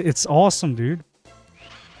 It's awesome, dude.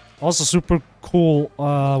 Also, super cool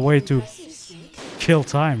way to Impressive, Snake. kill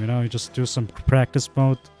time, you know, you just do some practice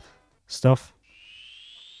mode stuff.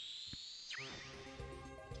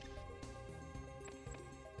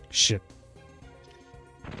 Shit.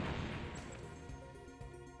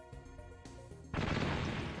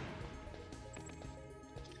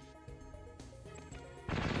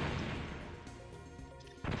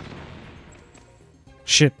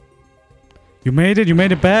 Shit. You made it? You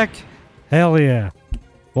made it back? Hell yeah.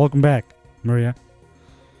 Welcome back, Maria.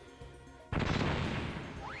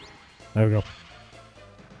 There we go.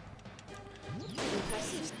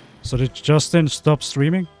 Impressive. So did Justin stop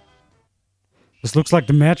streaming? This looks like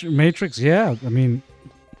the Matrix. Yeah, I mean,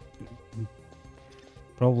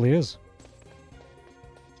 probably is.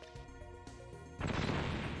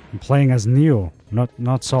 I'm playing as Neo,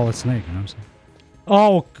 not Solid Snake. You know what I'm saying?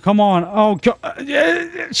 Oh, come on! Oh,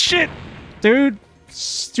 shit, dude,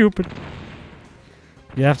 stupid.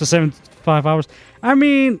 Yeah, after 75 hours. I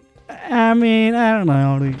mean, I don't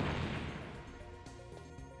know. Dude.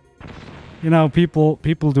 You know, people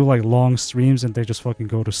do like long streams and they just fucking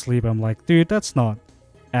go to sleep. I'm like, dude, that's not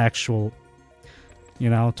actual,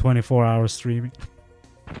 24-hour streaming.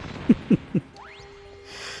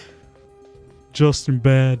 Justin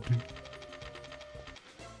bad.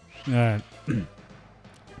 Alright.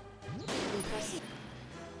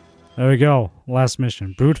 There we go. Last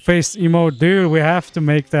mission. Brute face emote. Dude, we have to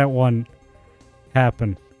make that one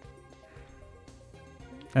happen.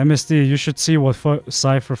 MSD, you should see what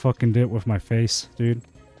Cypher fucking did with my face, dude.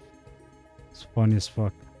 It's funny as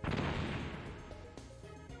fuck.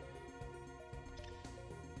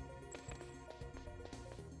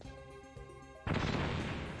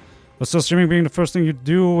 But still, streaming being the first thing you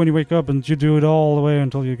do when you wake up, and you do it all the way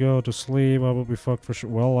until you go to sleep, I will be fucked for sure.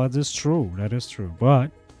 Well, that is true. That is true. But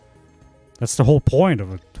that's the whole point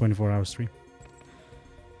of a 24-hour stream.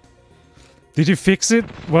 Did you fix it?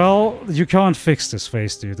 Well, you can't fix this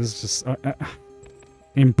face, dude. This is just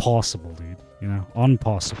impossible, dude. You know,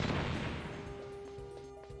 impossible.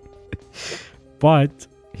 But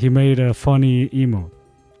he made a funny emote.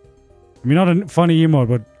 I mean, not a funny emote,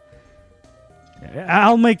 but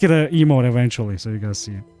I'll make it an emote eventually, so you guys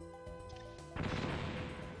see it.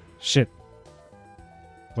 Shit.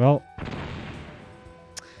 Well.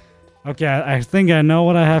 Okay, I think I know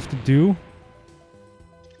what I have to do.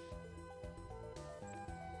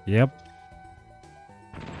 Yep.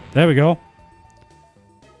 There we go.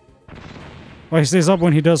 Well, he stays up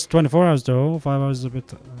when he does 24 hours though. 5 hours is a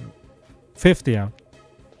bit... 50 hours.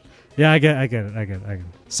 Yeah, I get it.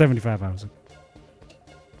 75 hours.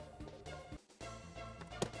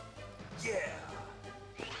 Yeah.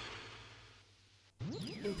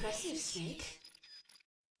 Impressive, Snake.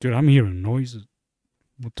 Dude, I'm hearing noises.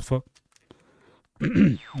 What the fuck?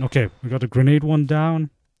 Okay, we got the grenade one down.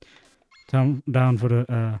 Down for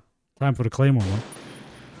the time for the Claymore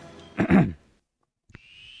one.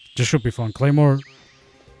 This should be fun. Claymore.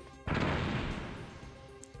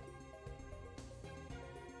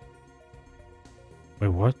 Wait,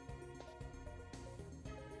 what?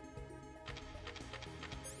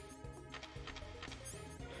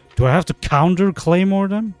 Do I have to counter Claymore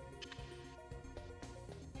then?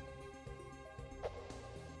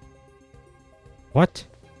 What?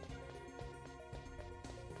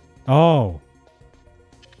 Oh.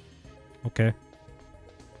 Okay.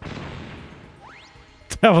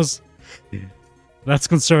 That's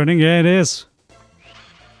concerning. Yeah, it is.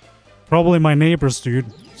 Probably my neighbors, dude.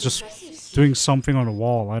 Just doing something on the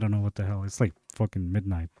wall. I don't know what the hell. It's like fucking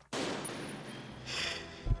midnight.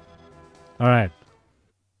 Alright.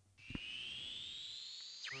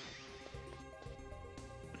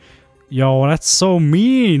 Yo, that's so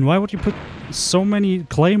mean. Why would you put so many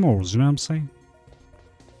claymores? You know what I'm saying?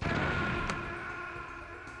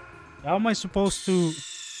 How am I supposed to...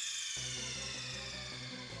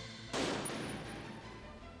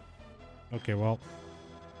 Okay, well...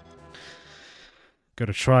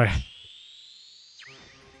 Gotta try.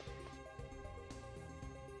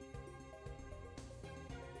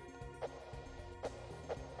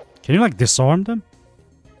 Can you, like, disarm them?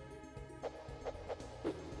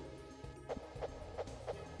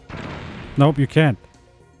 Nope, you can't.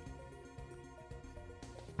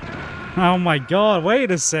 Oh my god,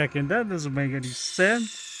 wait a second. That doesn't make any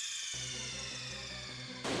sense.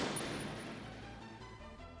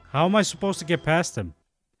 How am I supposed to get past him?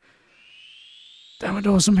 Damn, it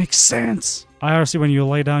doesn't make sense. IRC, when you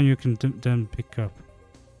lay down, you can then pick up.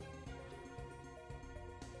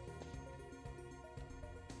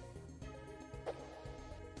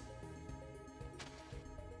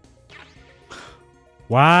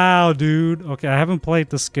 Wow, dude. Okay, I haven't played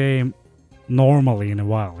this game normally in a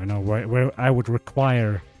while, you know, where I would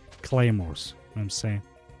require claymores. what I'm saying.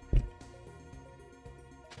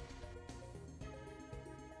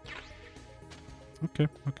 Okay,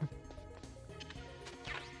 okay.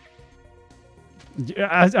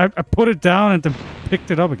 Yeah, I put it down and then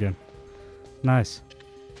picked it up again. Nice.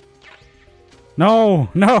 No,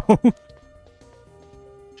 no.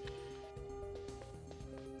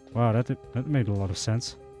 Wow, that made a lot of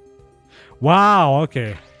sense. Wow,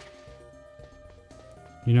 okay.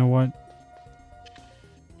 You know what?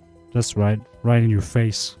 That's right. Right in your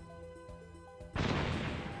face.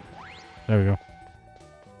 There we go.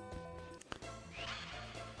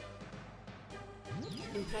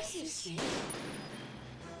 Impressive, Snake.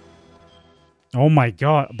 Oh my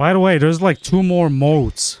god. By the way, there's like 2 more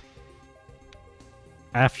modes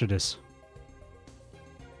after this.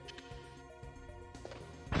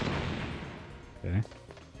 Okay.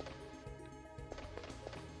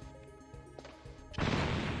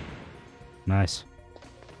 Nice.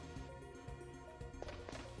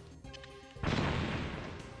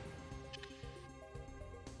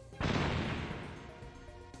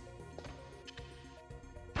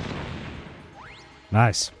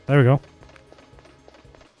 Nice. There we go.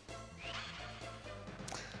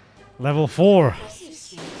 Level 4. Impressive,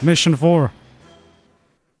 Snake. Mission 4.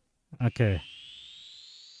 Okay.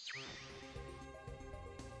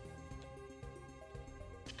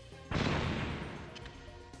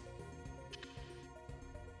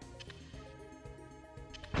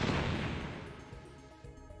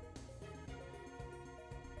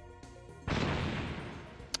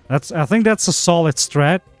 I think that's a solid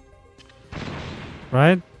strat.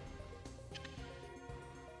 Right?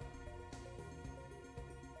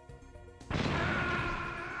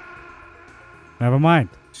 Never mind.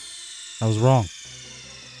 I was wrong.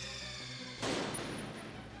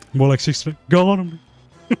 More like 60. Go on.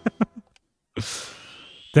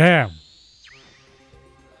 Damn.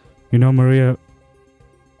 You know, Maria,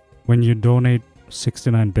 when you donate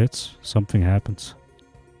 69 bits, something happens.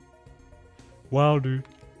 Wow, dude.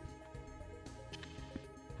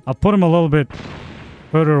 I'll put him a little bit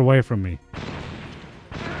further away from me.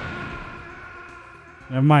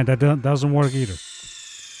 Never mind, that doesn't work either.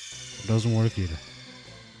 It doesn't work either.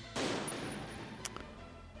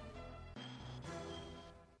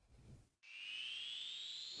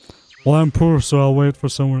 Well, I'm poor, so I'll wait for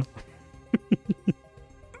someone.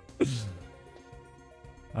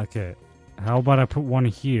 Okay, how about I put one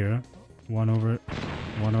here, one over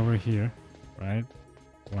here, right?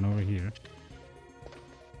 One over here.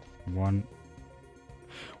 One.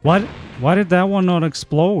 What? Why did that one not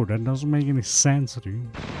explode? That doesn't make any sense, dude.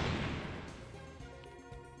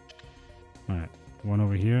 Alright, one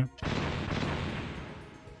over here.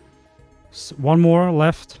 One more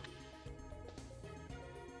left.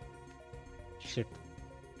 Shit.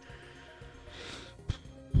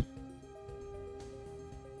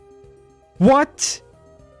 What?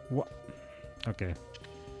 What? Okay.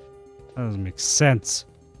 That doesn't make sense.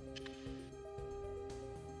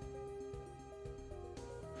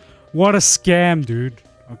 What a scam, dude.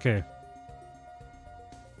 Okay.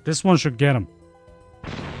 This one should get him.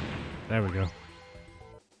 There we go.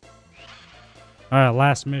 Alright,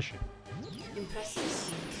 last mission. Impressive,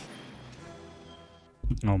 Snake.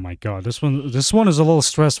 Oh my god, this one is a little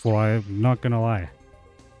stressful, I'm not gonna lie.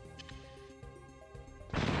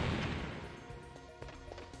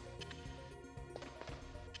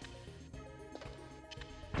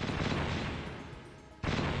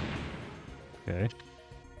 Okay.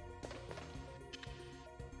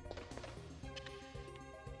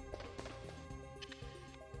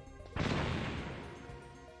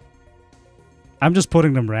 I'm just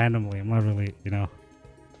putting them randomly. I'm not really, you know.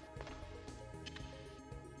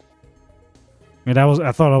 I mean,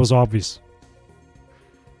 I thought that was obvious.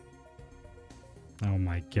 Oh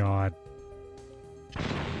my god.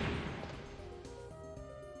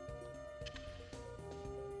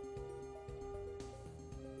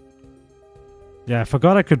 Yeah, I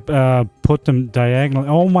forgot I could put them diagonally.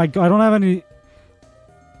 Oh my god, I don't have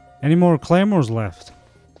any more claymores left.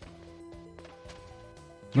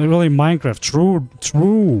 Literally Minecraft.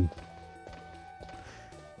 True.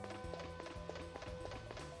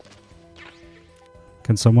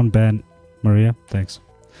 Can someone ban Maria? Thanks.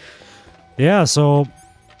 Yeah, so...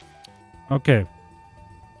 Okay.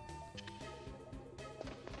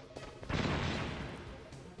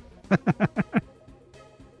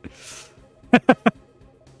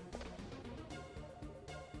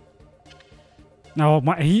 No,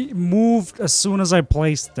 he moved as soon as I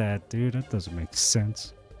placed that, dude. That doesn't make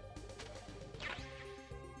sense.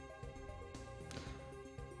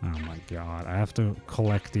 Oh my god, I have to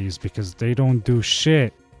collect these because they don't do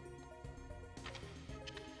shit.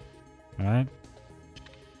 Alright,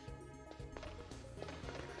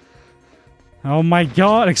 Oh my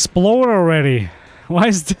god, explode already! Why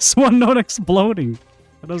is this one not exploding?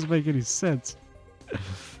 That doesn't make any sense.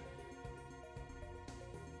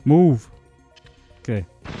 Move. Okay.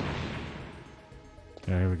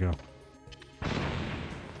 Yeah, here we go.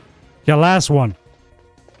 Yeah, last one.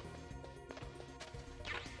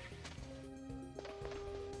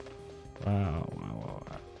 Wow, wow,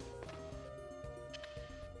 wow.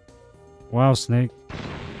 Wow, Snake.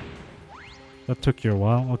 That took you a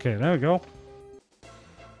while. Okay, there we go.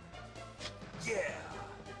 Yeah.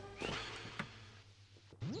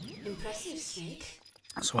 Impressive, Snake.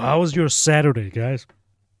 So how was your Saturday, guys?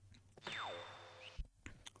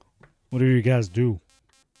 What did you guys do?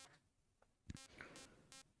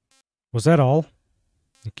 Was that all?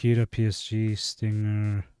 Nikita, PSG,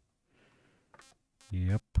 Stinger.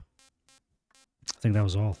 Yep. I think that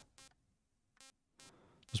was all.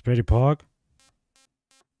 Was Brady Pog?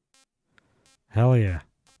 Hell yeah.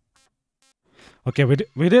 Okay, we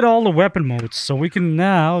did all the weapon modes, so we can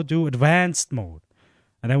now do advanced mode.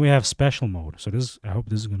 And then we have special mode. So this, I hope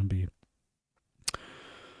this is gonna be...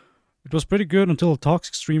 It was pretty good until a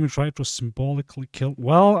toxic streamer tried to symbolically kill...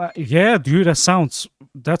 Well, yeah, dude, that sounds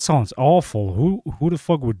awful. Who the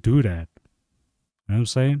fuck would do that? You know what I'm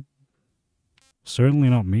saying? Certainly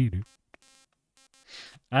not me, dude.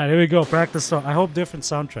 Alright, here we go. Practice song. I hope different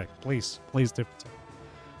soundtrack. Please. Please, different.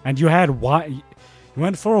 And you had wine. You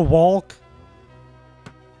went for a walk,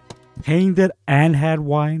 painted, and had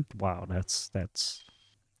wine. Wow, that's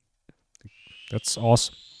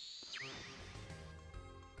awesome.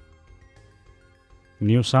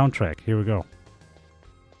 New soundtrack. Here we go.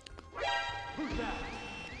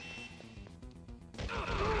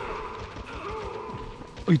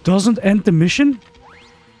 It doesn't end the mission?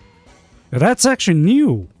 That's actually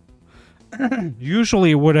new.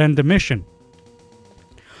 Usually it would end the mission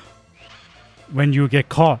when you get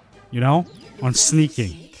caught, you know, on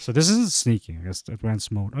sneaking. So this isn't sneaking. It's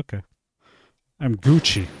advanced mode. Okay. I'm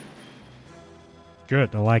Gucci.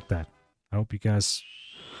 Good. I like that. I hope you guys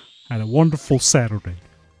had a wonderful Saturday.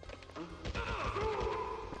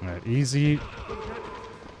 Alright, easy.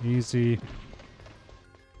 Easy.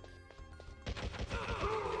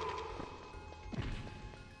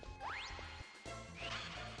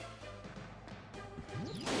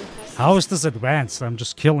 How is this advanced? I'm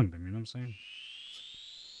just killing them, you know what I'm saying?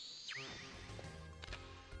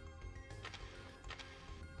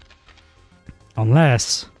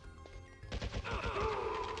 Unless...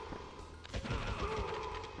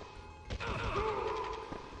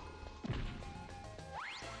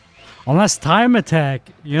 Unless time attack,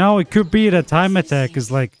 you know, it could be that time attack is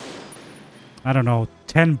like, I don't know,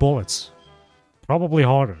 10 bullets. Probably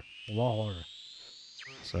harder. A lot harder.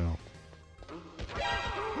 So...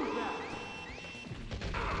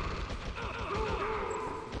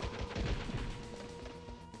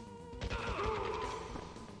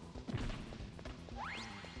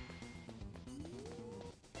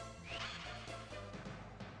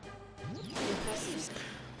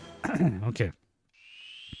 Okay.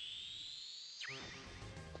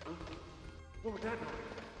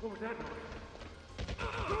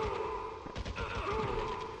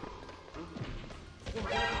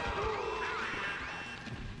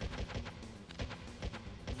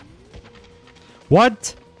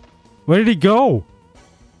 What? Where did he go?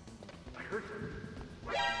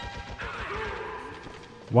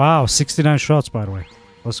 Wow, 69 shots, by the way.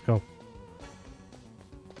 Let's go.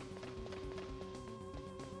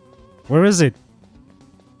 Where is it?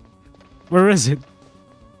 Where is it?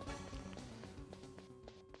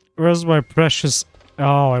 Where's my precious...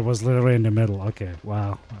 Oh, it was literally in the middle. Okay,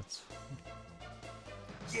 wow. That's...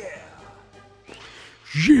 Yeah.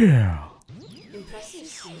 Yeah! Impressive,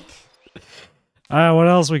 Snake. Alright, what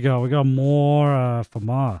else we got? We got more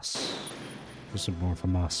FAMAS. There's some more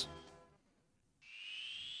FAMAS.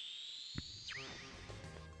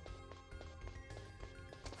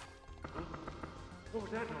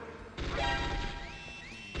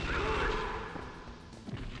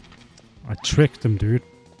 I tricked him, dude.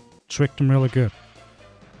 Tricked him really good.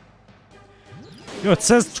 Yo, it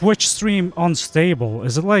says Twitch stream unstable.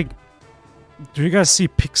 Is it like... Do you guys see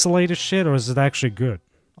pixelated shit, or is it actually good?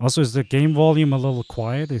 Also, is the game volume a little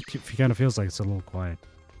quiet? It kind of feels like it's a little quiet.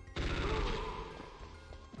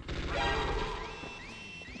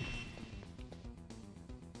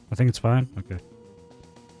 I think it's fine? Okay.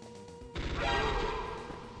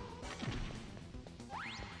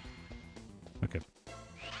 Okay.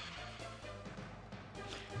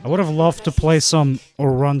 I would have loved to play some,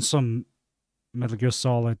 or run some Metal Gear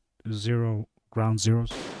Solid Zero Ground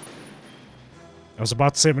Zeroes. I was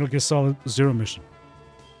about to say Metal Gear Solid Zero Mission.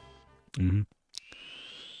 Mm-hmm.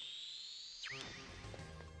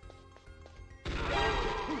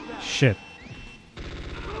 shit.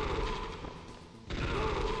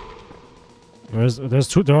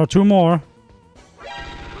 There are two more.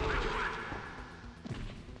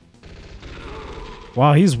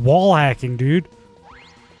 Wow, he's wall hacking, dude.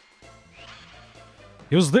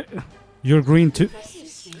 He was the. You're green too. Impressive,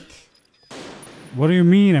 Snake. What do you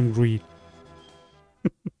mean I'm green?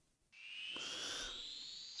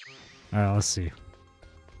 Alright, let's see.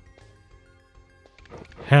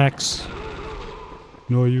 Hex.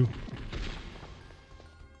 No, you.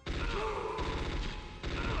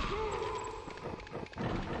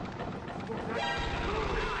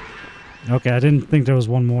 Okay, I didn't think there was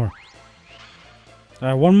one more.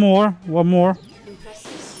 Alright, one more. One more.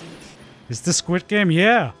 Impressive, Snake. Is this Squid Game?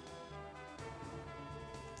 Yeah.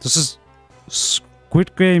 This is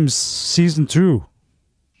Squid Games Season 2.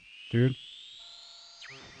 Dude.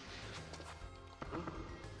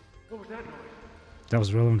 That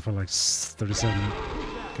was relevant for like 37 minutes.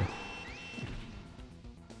 Okay.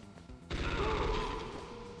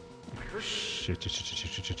 Shit.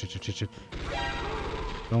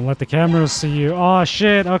 Don't let the cameras see you. Oh,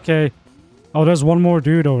 shit. Okay. Oh, there's one more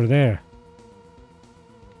dude over there.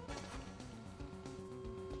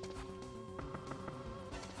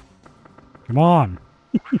 Come on.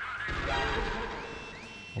 A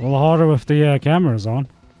little harder with the cameras on.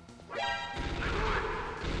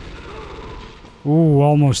 Ooh,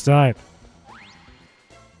 almost died.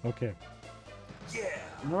 Okay. Yeah.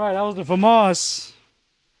 Alright, that was the FAMAS.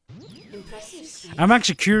 Impressive, Snake. I'm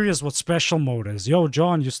actually curious what special mode is. Yo,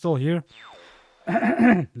 John, you still here?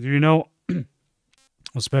 Do you know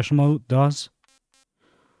what special mode does?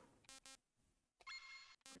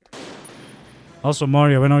 Also,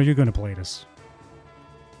 Mario, when are you gonna play this?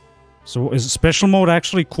 So, is special mode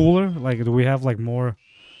actually cooler? Like, do we have like more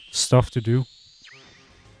stuff to do?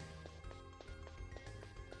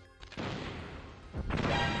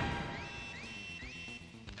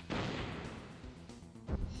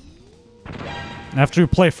 After you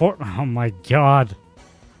play oh my god.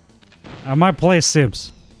 I might play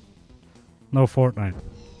Sims. No Fortnite.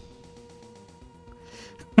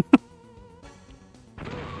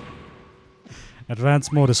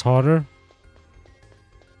 Advanced mode is harder.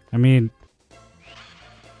 I mean,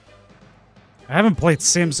 I haven't played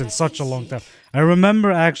Sims in such a long time. I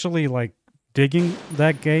remember actually like digging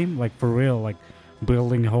that game, like for real, like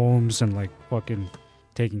building homes and like fucking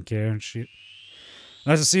taking care and shit.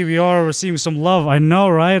 Nice to see we are receiving some love. I know,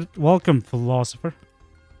 right? Welcome, philosopher.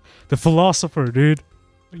 The philosopher, dude.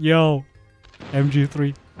 Yo.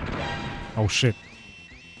 MG3. Oh, shit.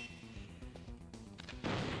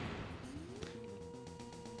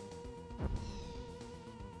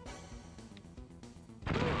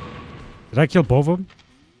 Did I kill both of them?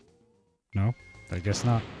 No? I guess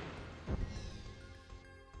not.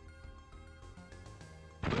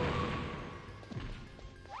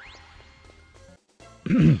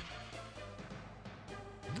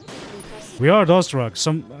 We are Dust Rock.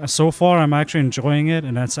 So far, I'm actually enjoying it,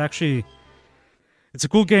 and it's actually it's a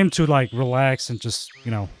cool game to like relax and just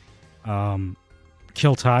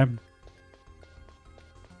kill time.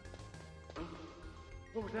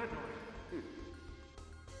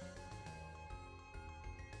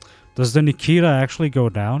 Does the Nikita actually go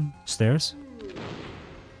downstairs?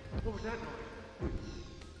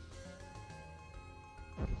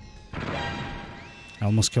 I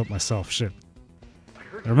almost killed myself. Shit.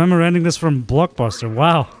 I remember renting this from Blockbuster.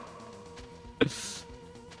 Wow.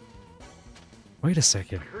 Wait a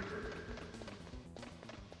second.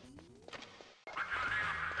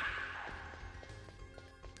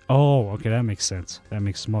 Oh, okay, that makes sense. That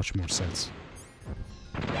makes much more sense.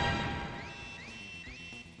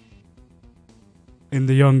 In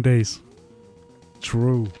the young days.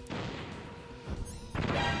 True.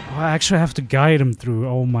 Oh, I actually have to guide him through.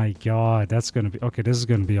 Oh my god, that's gonna be... Okay, this is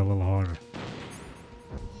gonna be a little harder.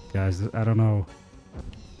 Guys, I don't know.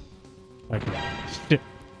 Shit.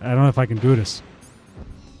 I don't know if I can do this.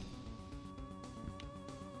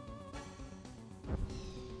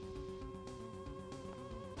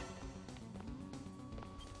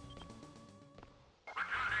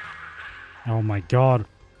 Oh my god.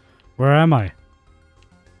 Where am I?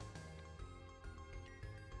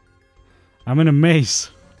 I'm in a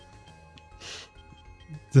maze.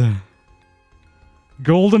 The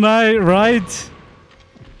GoldenEye, right?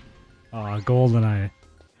 Ah, GoldenEye.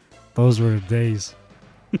 Those were the days.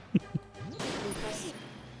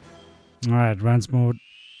 Alright, advanced mode.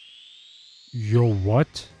 Yo,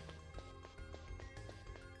 what?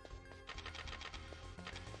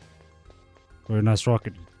 Very nice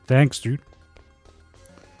rocket. Thanks, dude.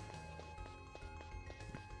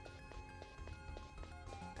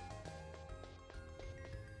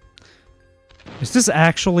 Was this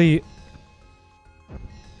actually...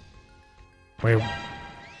 Wait...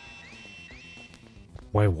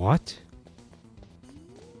 Wait, what?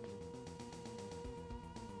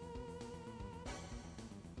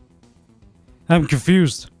 I'm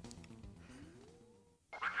confused.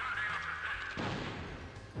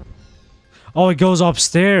 Oh, it goes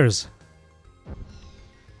upstairs.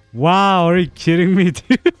 Wow, are you kidding me,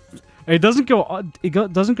 dude? It doesn't go.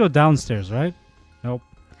 Doesn't go downstairs, right? Nope.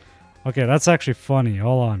 Okay, that's actually funny.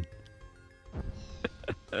 Hold on.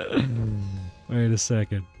 Wait a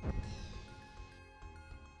second.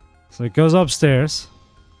 So it goes upstairs.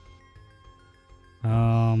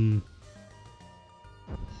 So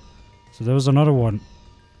there was another one.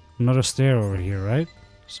 Another stair over here, right?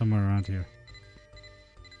 Somewhere around here.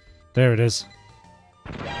 There it is.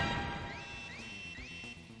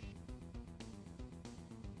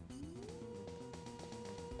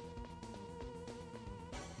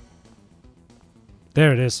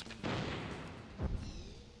 There it is.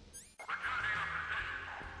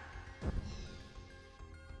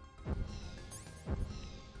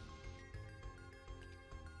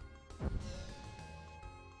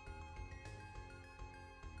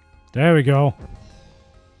 There we go.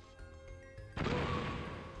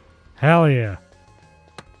 Hell yeah.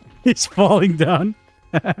 He's falling down.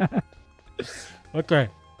 Okay.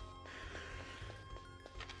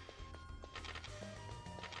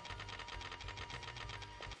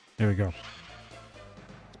 There we go.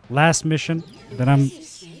 Last mission. Then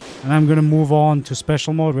I'm gonna move on to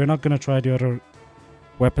special mode. We're not gonna try the other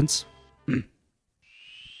weapons.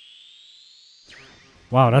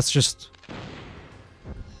 Wow, that's just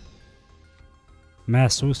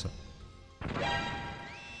mass suicide.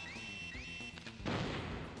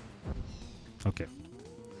 Okay.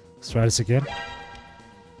 Let's try this again.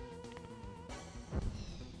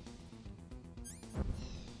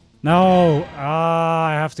 No! Ah,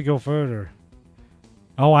 I have to go further.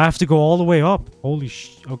 Oh, I have to go all the way up. Holy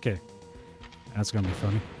sh... Okay. That's gonna be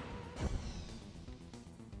funny.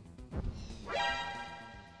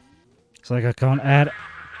 It's like I can't add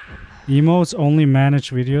emotes, only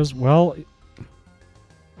manage videos. Well,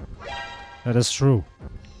 that is true.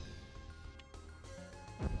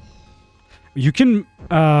 You can,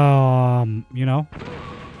 you know.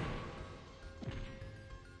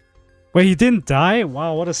 Wait, he didn't die?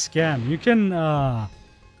 Wow, what a scam. You can,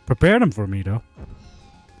 prepare them for me, though.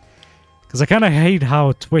 Because I kind of hate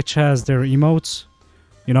how Twitch has their emotes.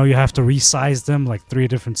 You know, you have to resize them, like 3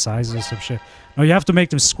 different sizes or some shit. No, you have to make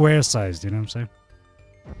them square-sized, you know what I'm saying?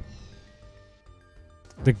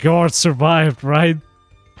 The guard survived, right?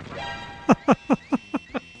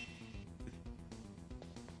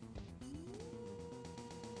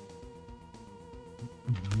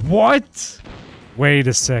 What? Wait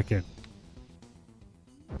a second.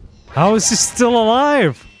 How is he still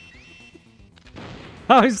alive?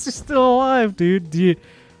 How is he still alive, dude? The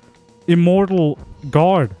immortal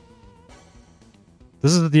guard.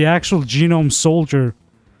 This is the actual genome soldier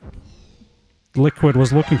Liquid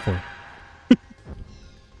was looking for.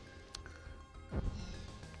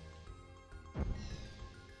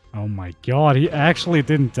 Oh my god, he actually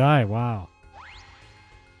didn't die. Wow.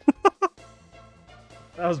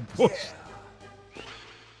 That was bullshit.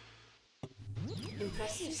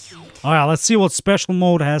 Impressive feat. Alright, let's see what special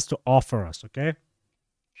mode has to offer us, okay?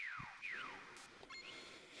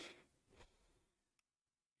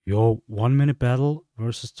 Yo, 1 minute battle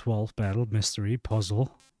versus 12 battle, mystery,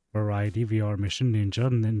 puzzle, variety, VR mission,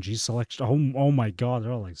 ninja selection. Oh my god,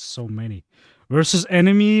 there are like so many. Versus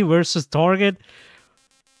enemy, versus target.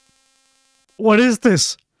 What is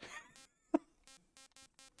this?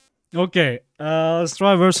 Okay, let's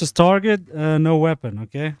try versus target. No weapon,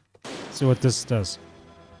 okay? See what this does.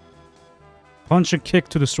 Punch and kick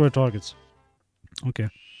to destroy targets. Okay.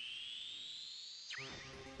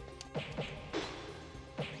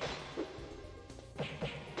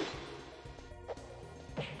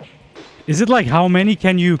 Is it like how many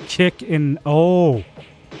can you kick in? Oh.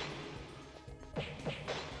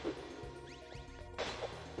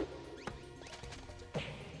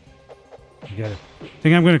 I get it.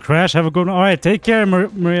 Think I'm gonna crash? Have a good one. Alright, take care,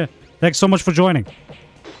 Maria. Thanks so much for joining.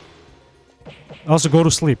 Also, go to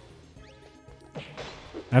sleep.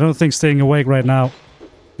 I don't think staying awake right now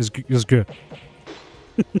is good.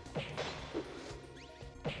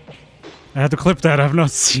 I had to clip that. I've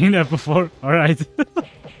not seen that before. Alright.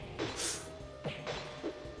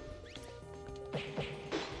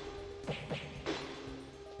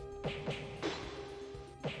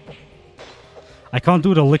 I can't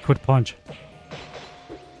do the liquid punch.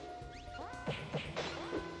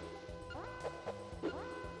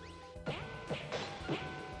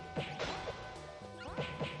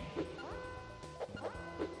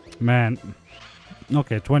 man.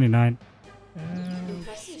 Okay, 29.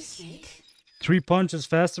 Impressive, Snake. 3 punches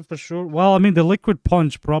faster for sure. Well, I mean, the liquid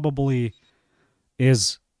punch probably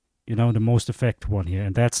is, you know, the most effective one here.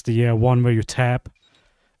 And that's the one where you tap.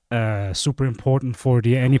 Super important for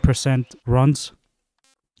the any percent runs.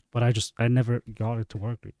 But I never got it to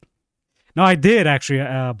work. Dude. No, I did actually,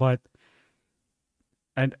 but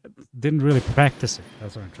I didn't really practice it.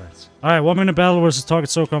 That's what I'm trying to say. All right, 1 minute battle versus Target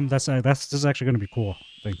SOCOM. This is actually gonna be cool,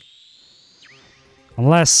 I think.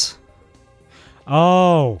 Unless,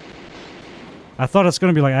 oh, I thought it's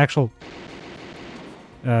gonna be like actual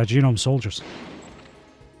genome soldiers.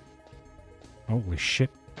 Holy shit!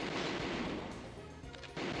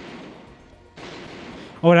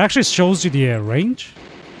 Oh, it actually shows you the range,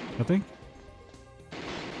 I think.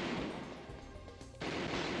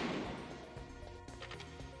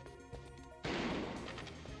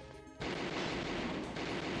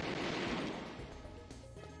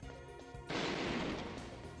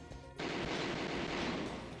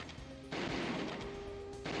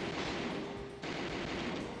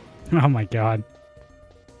 Oh my god.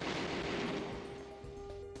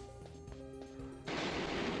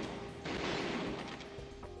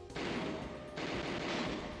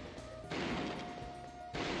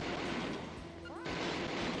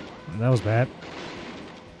 That was bad.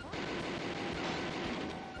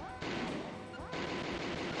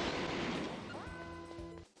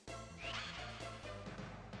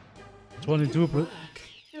 Good work.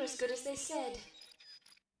 You're as good as they said.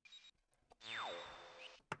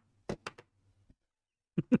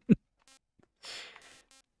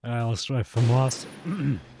 Let's try FAMAS.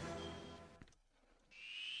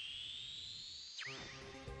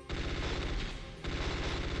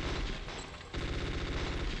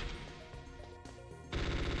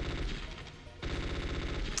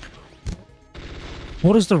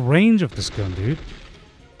 What is the range of this gun, dude?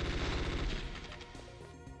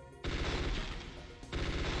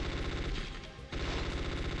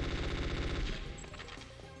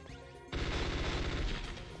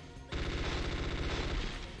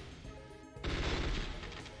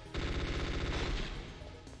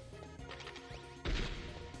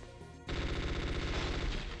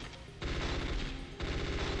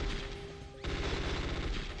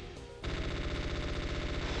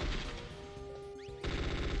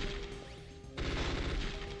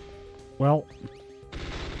 Well,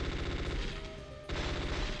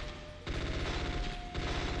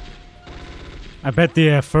 I bet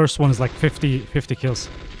the first one is like 50 kills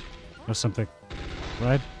or something,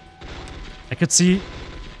 right? I could see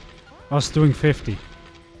us doing 50.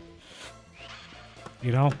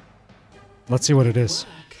 You know? Let's see what it is.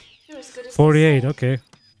 48, okay.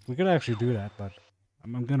 We could actually do that, but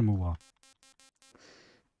I'm gonna move on.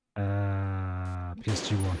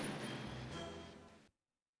 PSG1.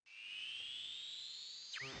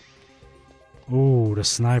 Oh, the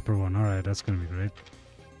sniper one. Alright, that's gonna be great.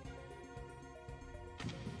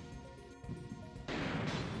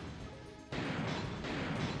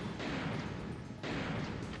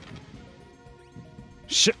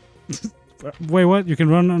 Shit! Wait, what? You can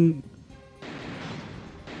run on...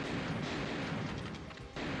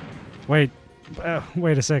 Wait.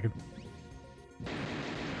 Wait a second.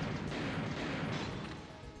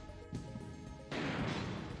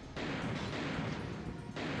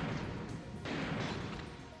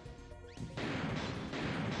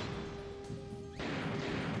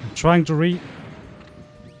 Trying to read.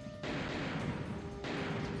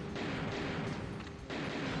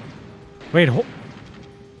 Wait,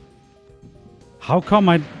 how come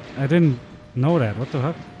I didn't know that? What the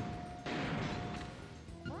heck?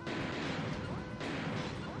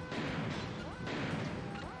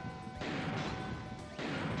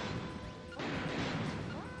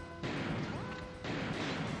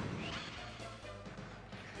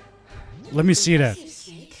 Let me see that.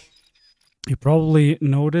 You probably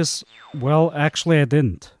noticed. Well, actually, I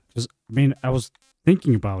didn't. 'Cause, I mean, I was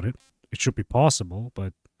thinking about it. It should be possible,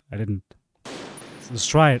 but I didn't. Let's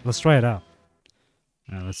try it. Let's try it out.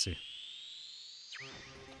 Let's see.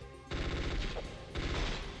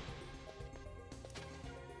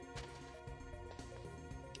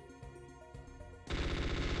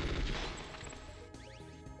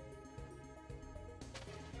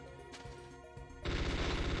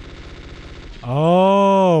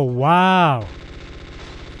 Oh, wow.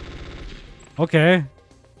 Okay.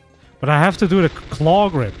 But I have to do the claw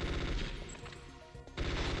grip.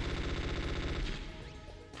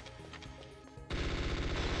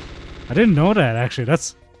 I didn't know that, actually.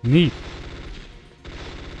 That's neat.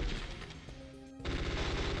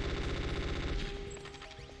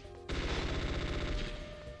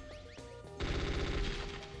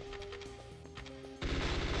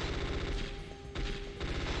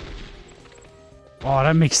 Oh,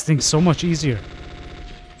 that makes things so much easier.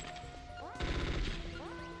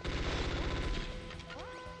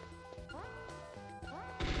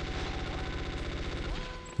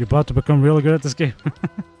 You're about to become really good at this game.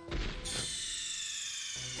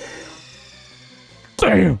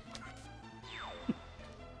 Damn!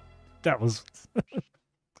 That was...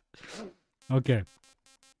 Okay.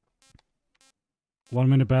 1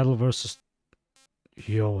 minute battle versus...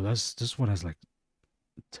 Yo, this one has like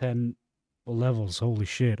 10 levels. Holy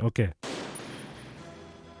shit. Okay.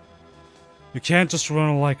 You can't just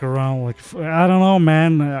run like around like... I don't know,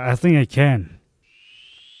 man. I think I can.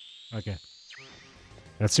 Okay.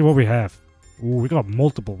 Let's see what we have. Ooh, we got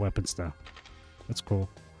multiple weapons now. That's cool.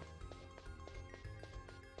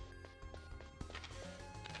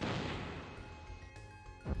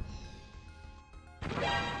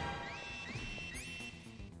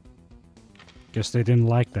 Guess they didn't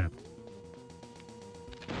like that.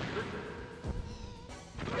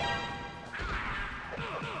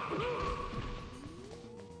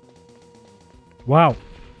 Wow.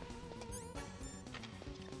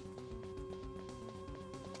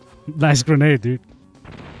 Nice grenade, dude.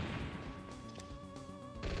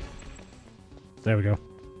 There we go.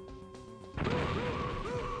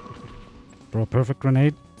 Bro, perfect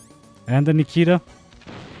grenade. And the Nikita.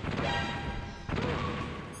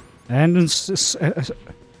 And a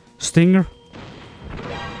Stinger.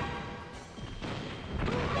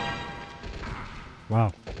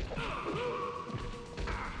 Wow.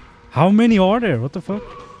 How many are there? What the fuck?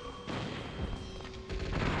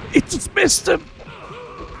 It just missed him!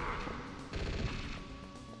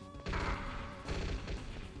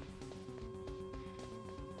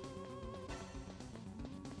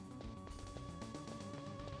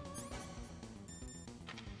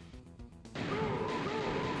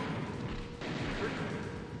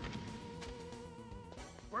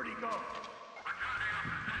 Where'd he go?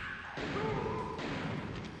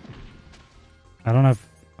 I don't have...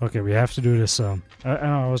 Okay, we have to do this, I don't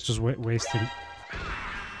know, I was just wasting...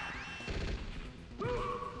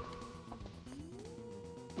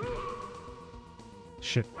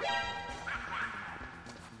 Shit.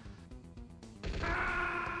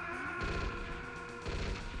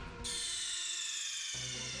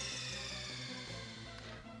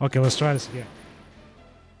 Okay, let's try this again.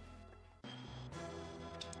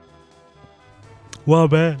 Well,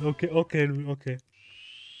 man. Okay.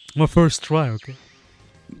 My first try, okay.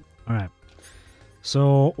 Alright.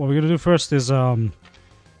 So, what we're gonna do first is,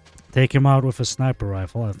 take him out with a sniper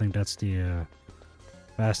rifle. I think that's the,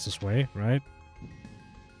 fastest way, right?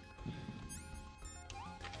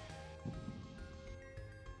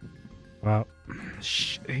 Wow.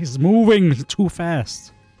 He's moving too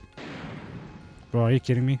fast. Bro, are you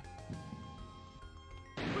kidding me?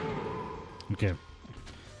 Okay.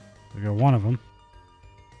 We got one of them.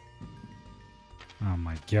 Oh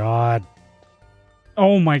my god.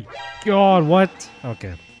 Oh my god, what?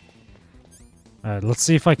 Okay. Alright, let's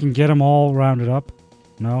see if I can get them all rounded up.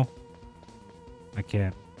 No? I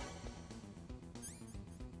can't.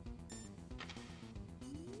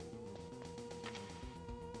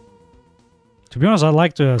 To be honest, I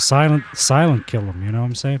like to silent kill them, you know what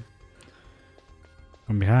I'm saying?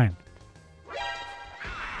 From behind.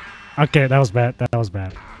 Okay, that was bad. That was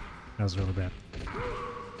bad. That was really bad.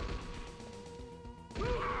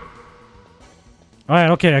 Alright,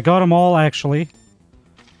 okay, I got them all actually.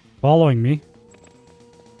 Following me.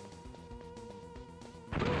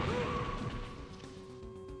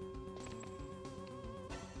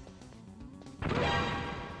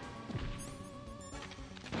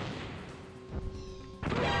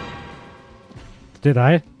 Did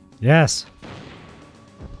I? Yes.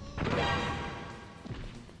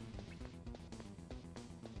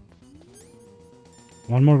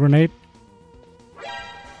 One more grenade.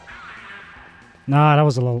 Nah, that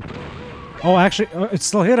was a little... Oh, actually, it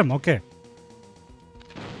still hit him. Okay.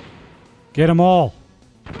 Get them all.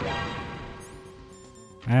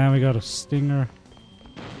 And we got a Stinger.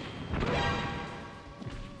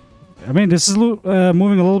 I mean, this is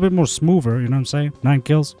moving a little bit more smoother, you know what I'm saying? 9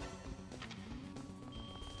 kills.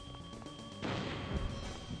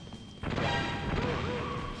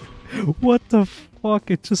 What the fuck?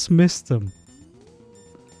 It just missed him.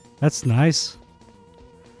 That's nice.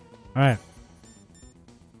 Alright.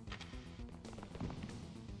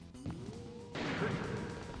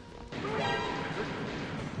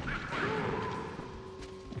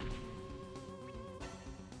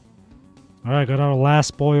 Alright, got our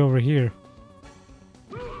last boy over here.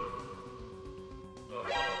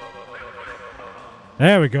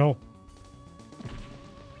 There we go.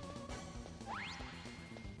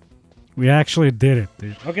 We actually did it,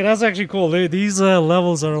 dude. Okay, that's actually cool. These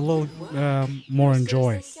levels are a little more Just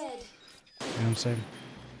enjoy. as they said. You know what I'm saying?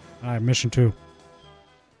 Alright, mission 2.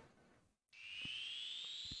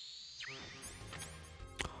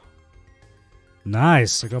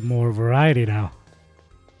 Nice. I got more variety now.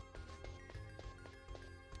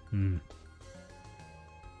 Hmm.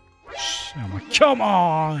 I'm like, come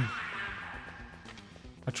on!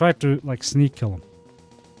 I tried to, like, sneak kill him.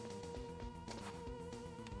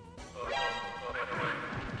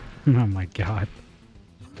 Oh my god.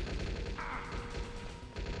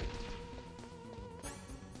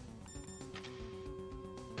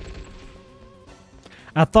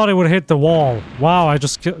 I thought it would hit the wall. Wow, I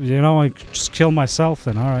just I just killed myself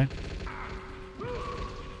then, alright.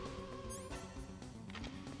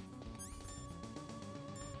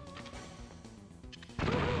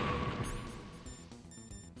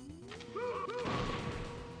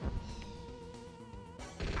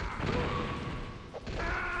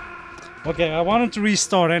 Okay, I wanted to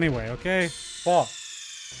restart anyway, okay? Fuck.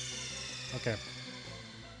 Okay.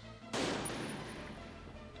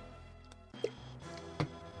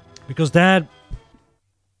 Because that...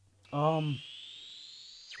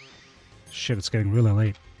 Shit, it's getting really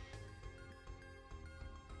late.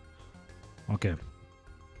 Okay.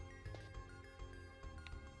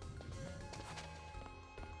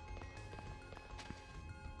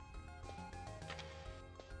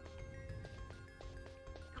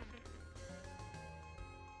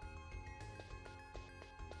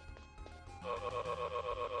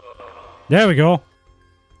 There we go.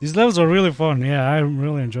 These levels are really fun. Yeah, I'm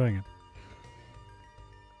really enjoying it.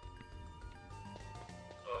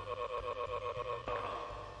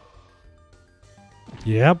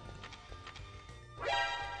 Yep.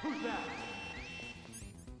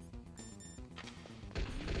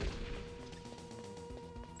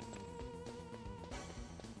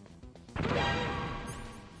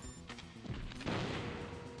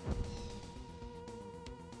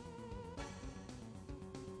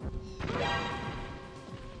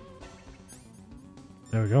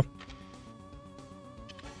 There we go.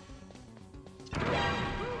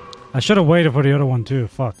 I should have waited for the other one too.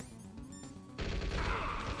 Fuck.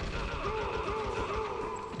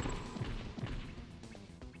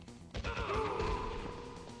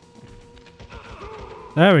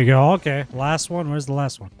 There we go. Okay. Last one. Where's the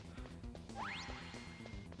last one?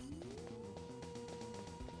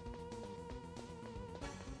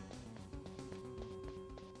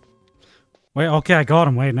 Wait. Okay. I got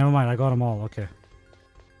him. Wait. Never mind. I got them all. Okay.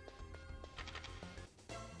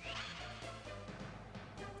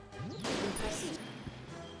 Impressive.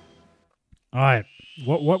 Alright,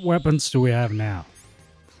 what weapons do we have now?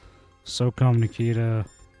 SOCOM Nikita,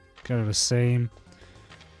 kind of the same.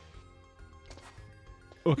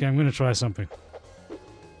 Okay, I'm gonna try something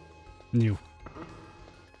new.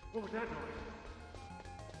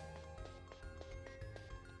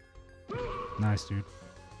 Nice, dude.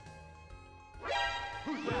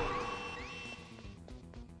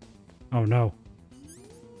 Oh no.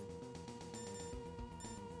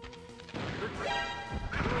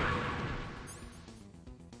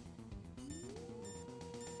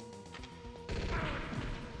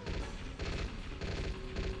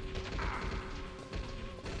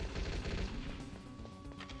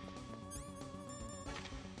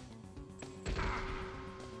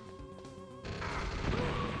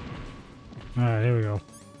 Alright, here we go.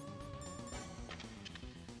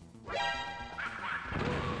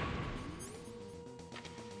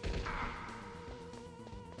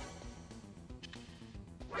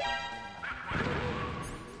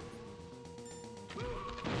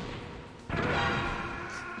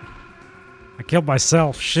 I killed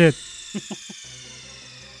myself, shit.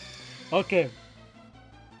 Okay.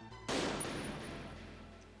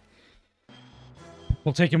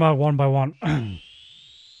 We'll take him out one by one.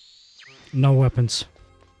 No weapons.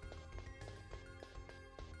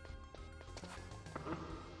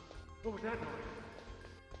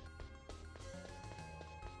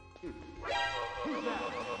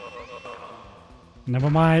 Never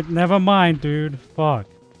mind, dude. Fuck.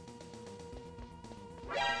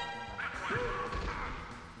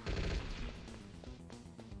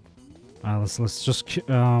 Let's just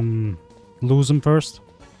lose him first.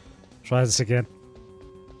 Try this again.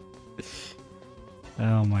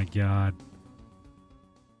 Oh my god.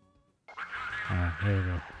 Alright, here we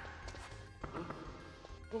go.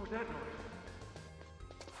 What was that noise?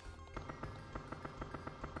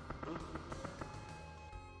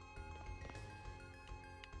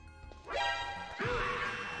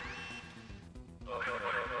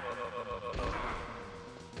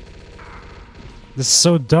 This is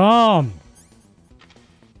so dumb.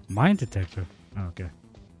 Mine detector. Oh, okay.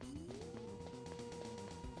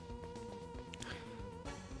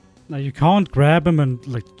 Now you can't grab him and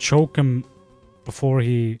like choke him before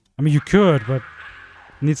he. I mean, you could, but it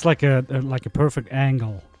needs like a perfect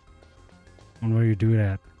angle on where you do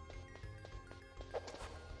that.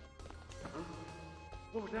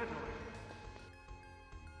 What was that noise?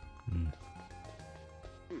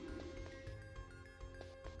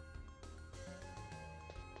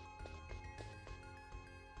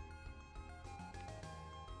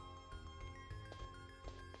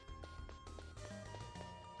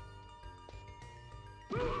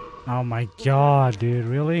 Oh my god, dude,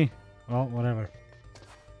 really? Well, whatever.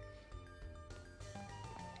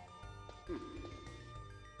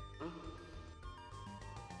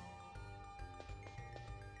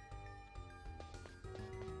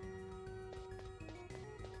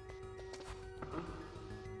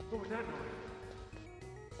 What was that noise?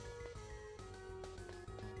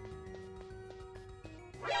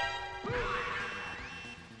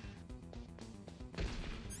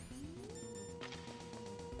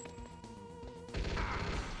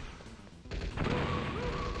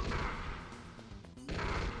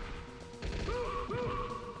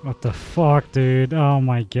 What the fuck, dude? Oh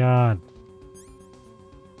my god.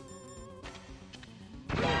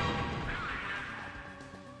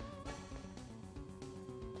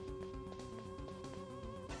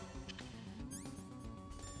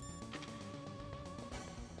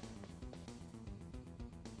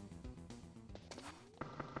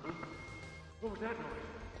 What was that noise?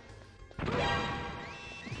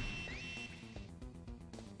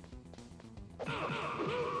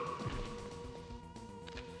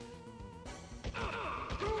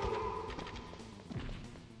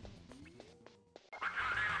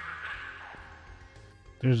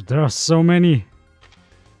 There are so many.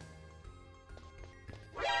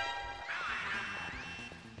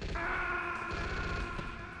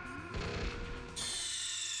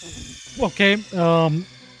 Okay, we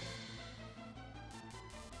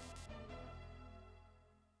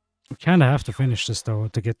kind of have to finish this though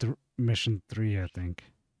to get to mission 3, I think.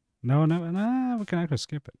 No, we can actually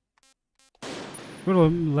skip it. Go to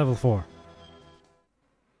level 4.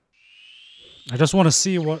 I just want to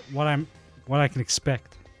see what I can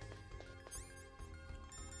expect.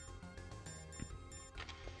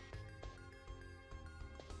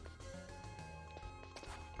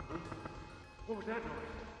 What was that noise?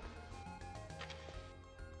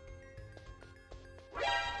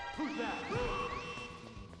 Who's that?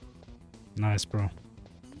 Nice, bro.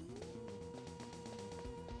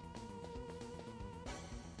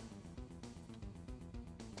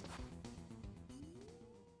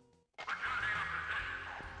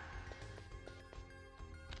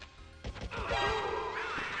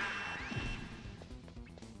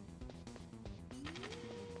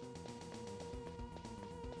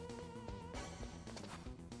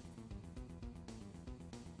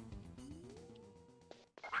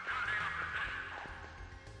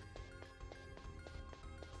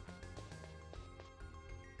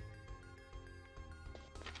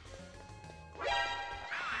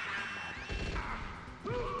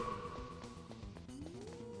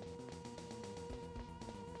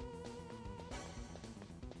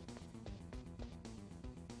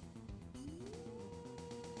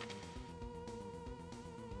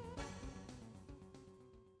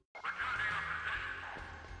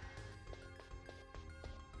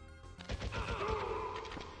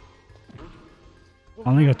 I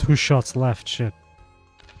only got 2 shots left, shit.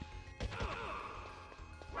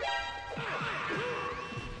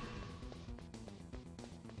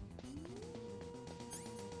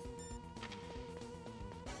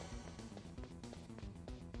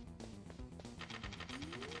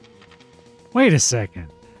 Wait a second.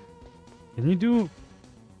 Can you do...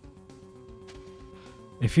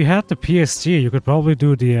 If you had the PST, you could probably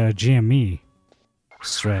do the GME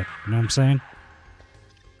strat, you know what I'm saying?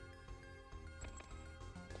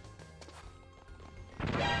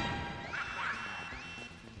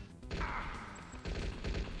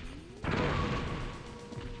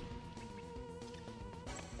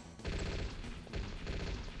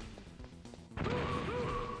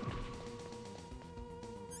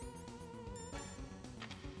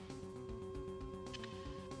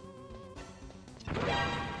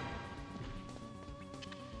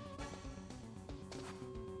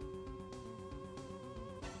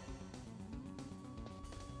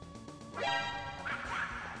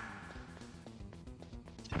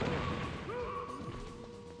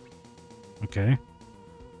 Okay.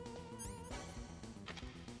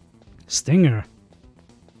 Stinger.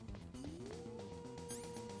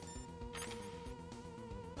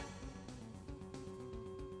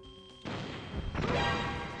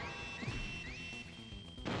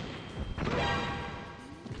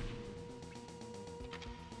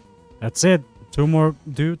 That's it. 2 more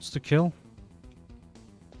dudes to kill.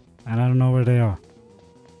 And I don't know where they are.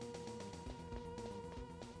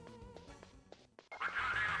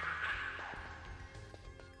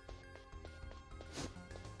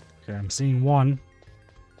 Okay, I'm seeing one.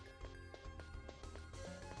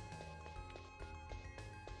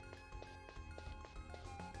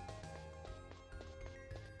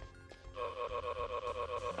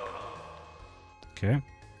 Okay.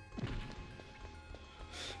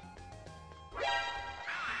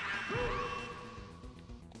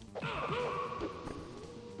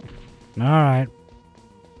 Alright.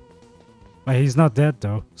 But he's not dead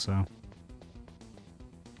though, so.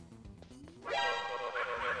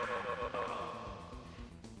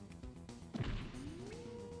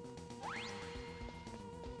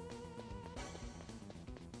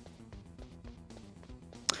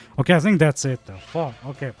 Okay, I think that's it though. Fuck.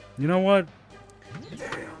 Okay. You know what?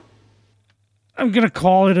 I'm gonna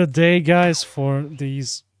call it a day, guys, for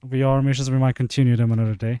these VR missions. We might continue them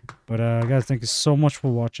another day. But guys, thank you so much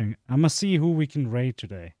for watching. I'm gonna see who we can raid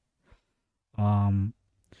today. Metal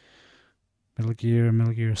Gear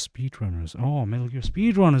Speedrunners. Oh, Metal Gear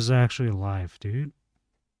Speedrunners is actually alive, dude.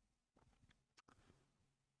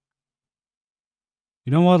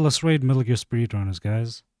 You know what? Let's raid Metal Gear Speedrunners,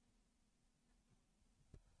 guys.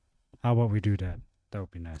 How about we do that? That would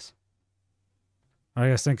be nice.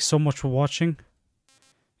 Alright guys, thanks so much for watching.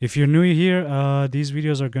 If you're new here, these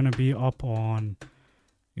videos are gonna be up on,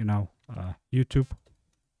 you know, YouTube.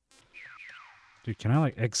 Dude, can I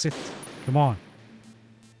like exit? Come on.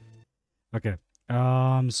 Okay.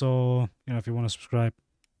 So, you know, if you want to subscribe,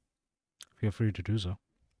 feel free to do so.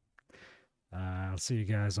 I'll see you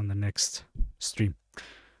guys on the next stream.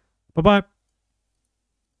 Bye-bye.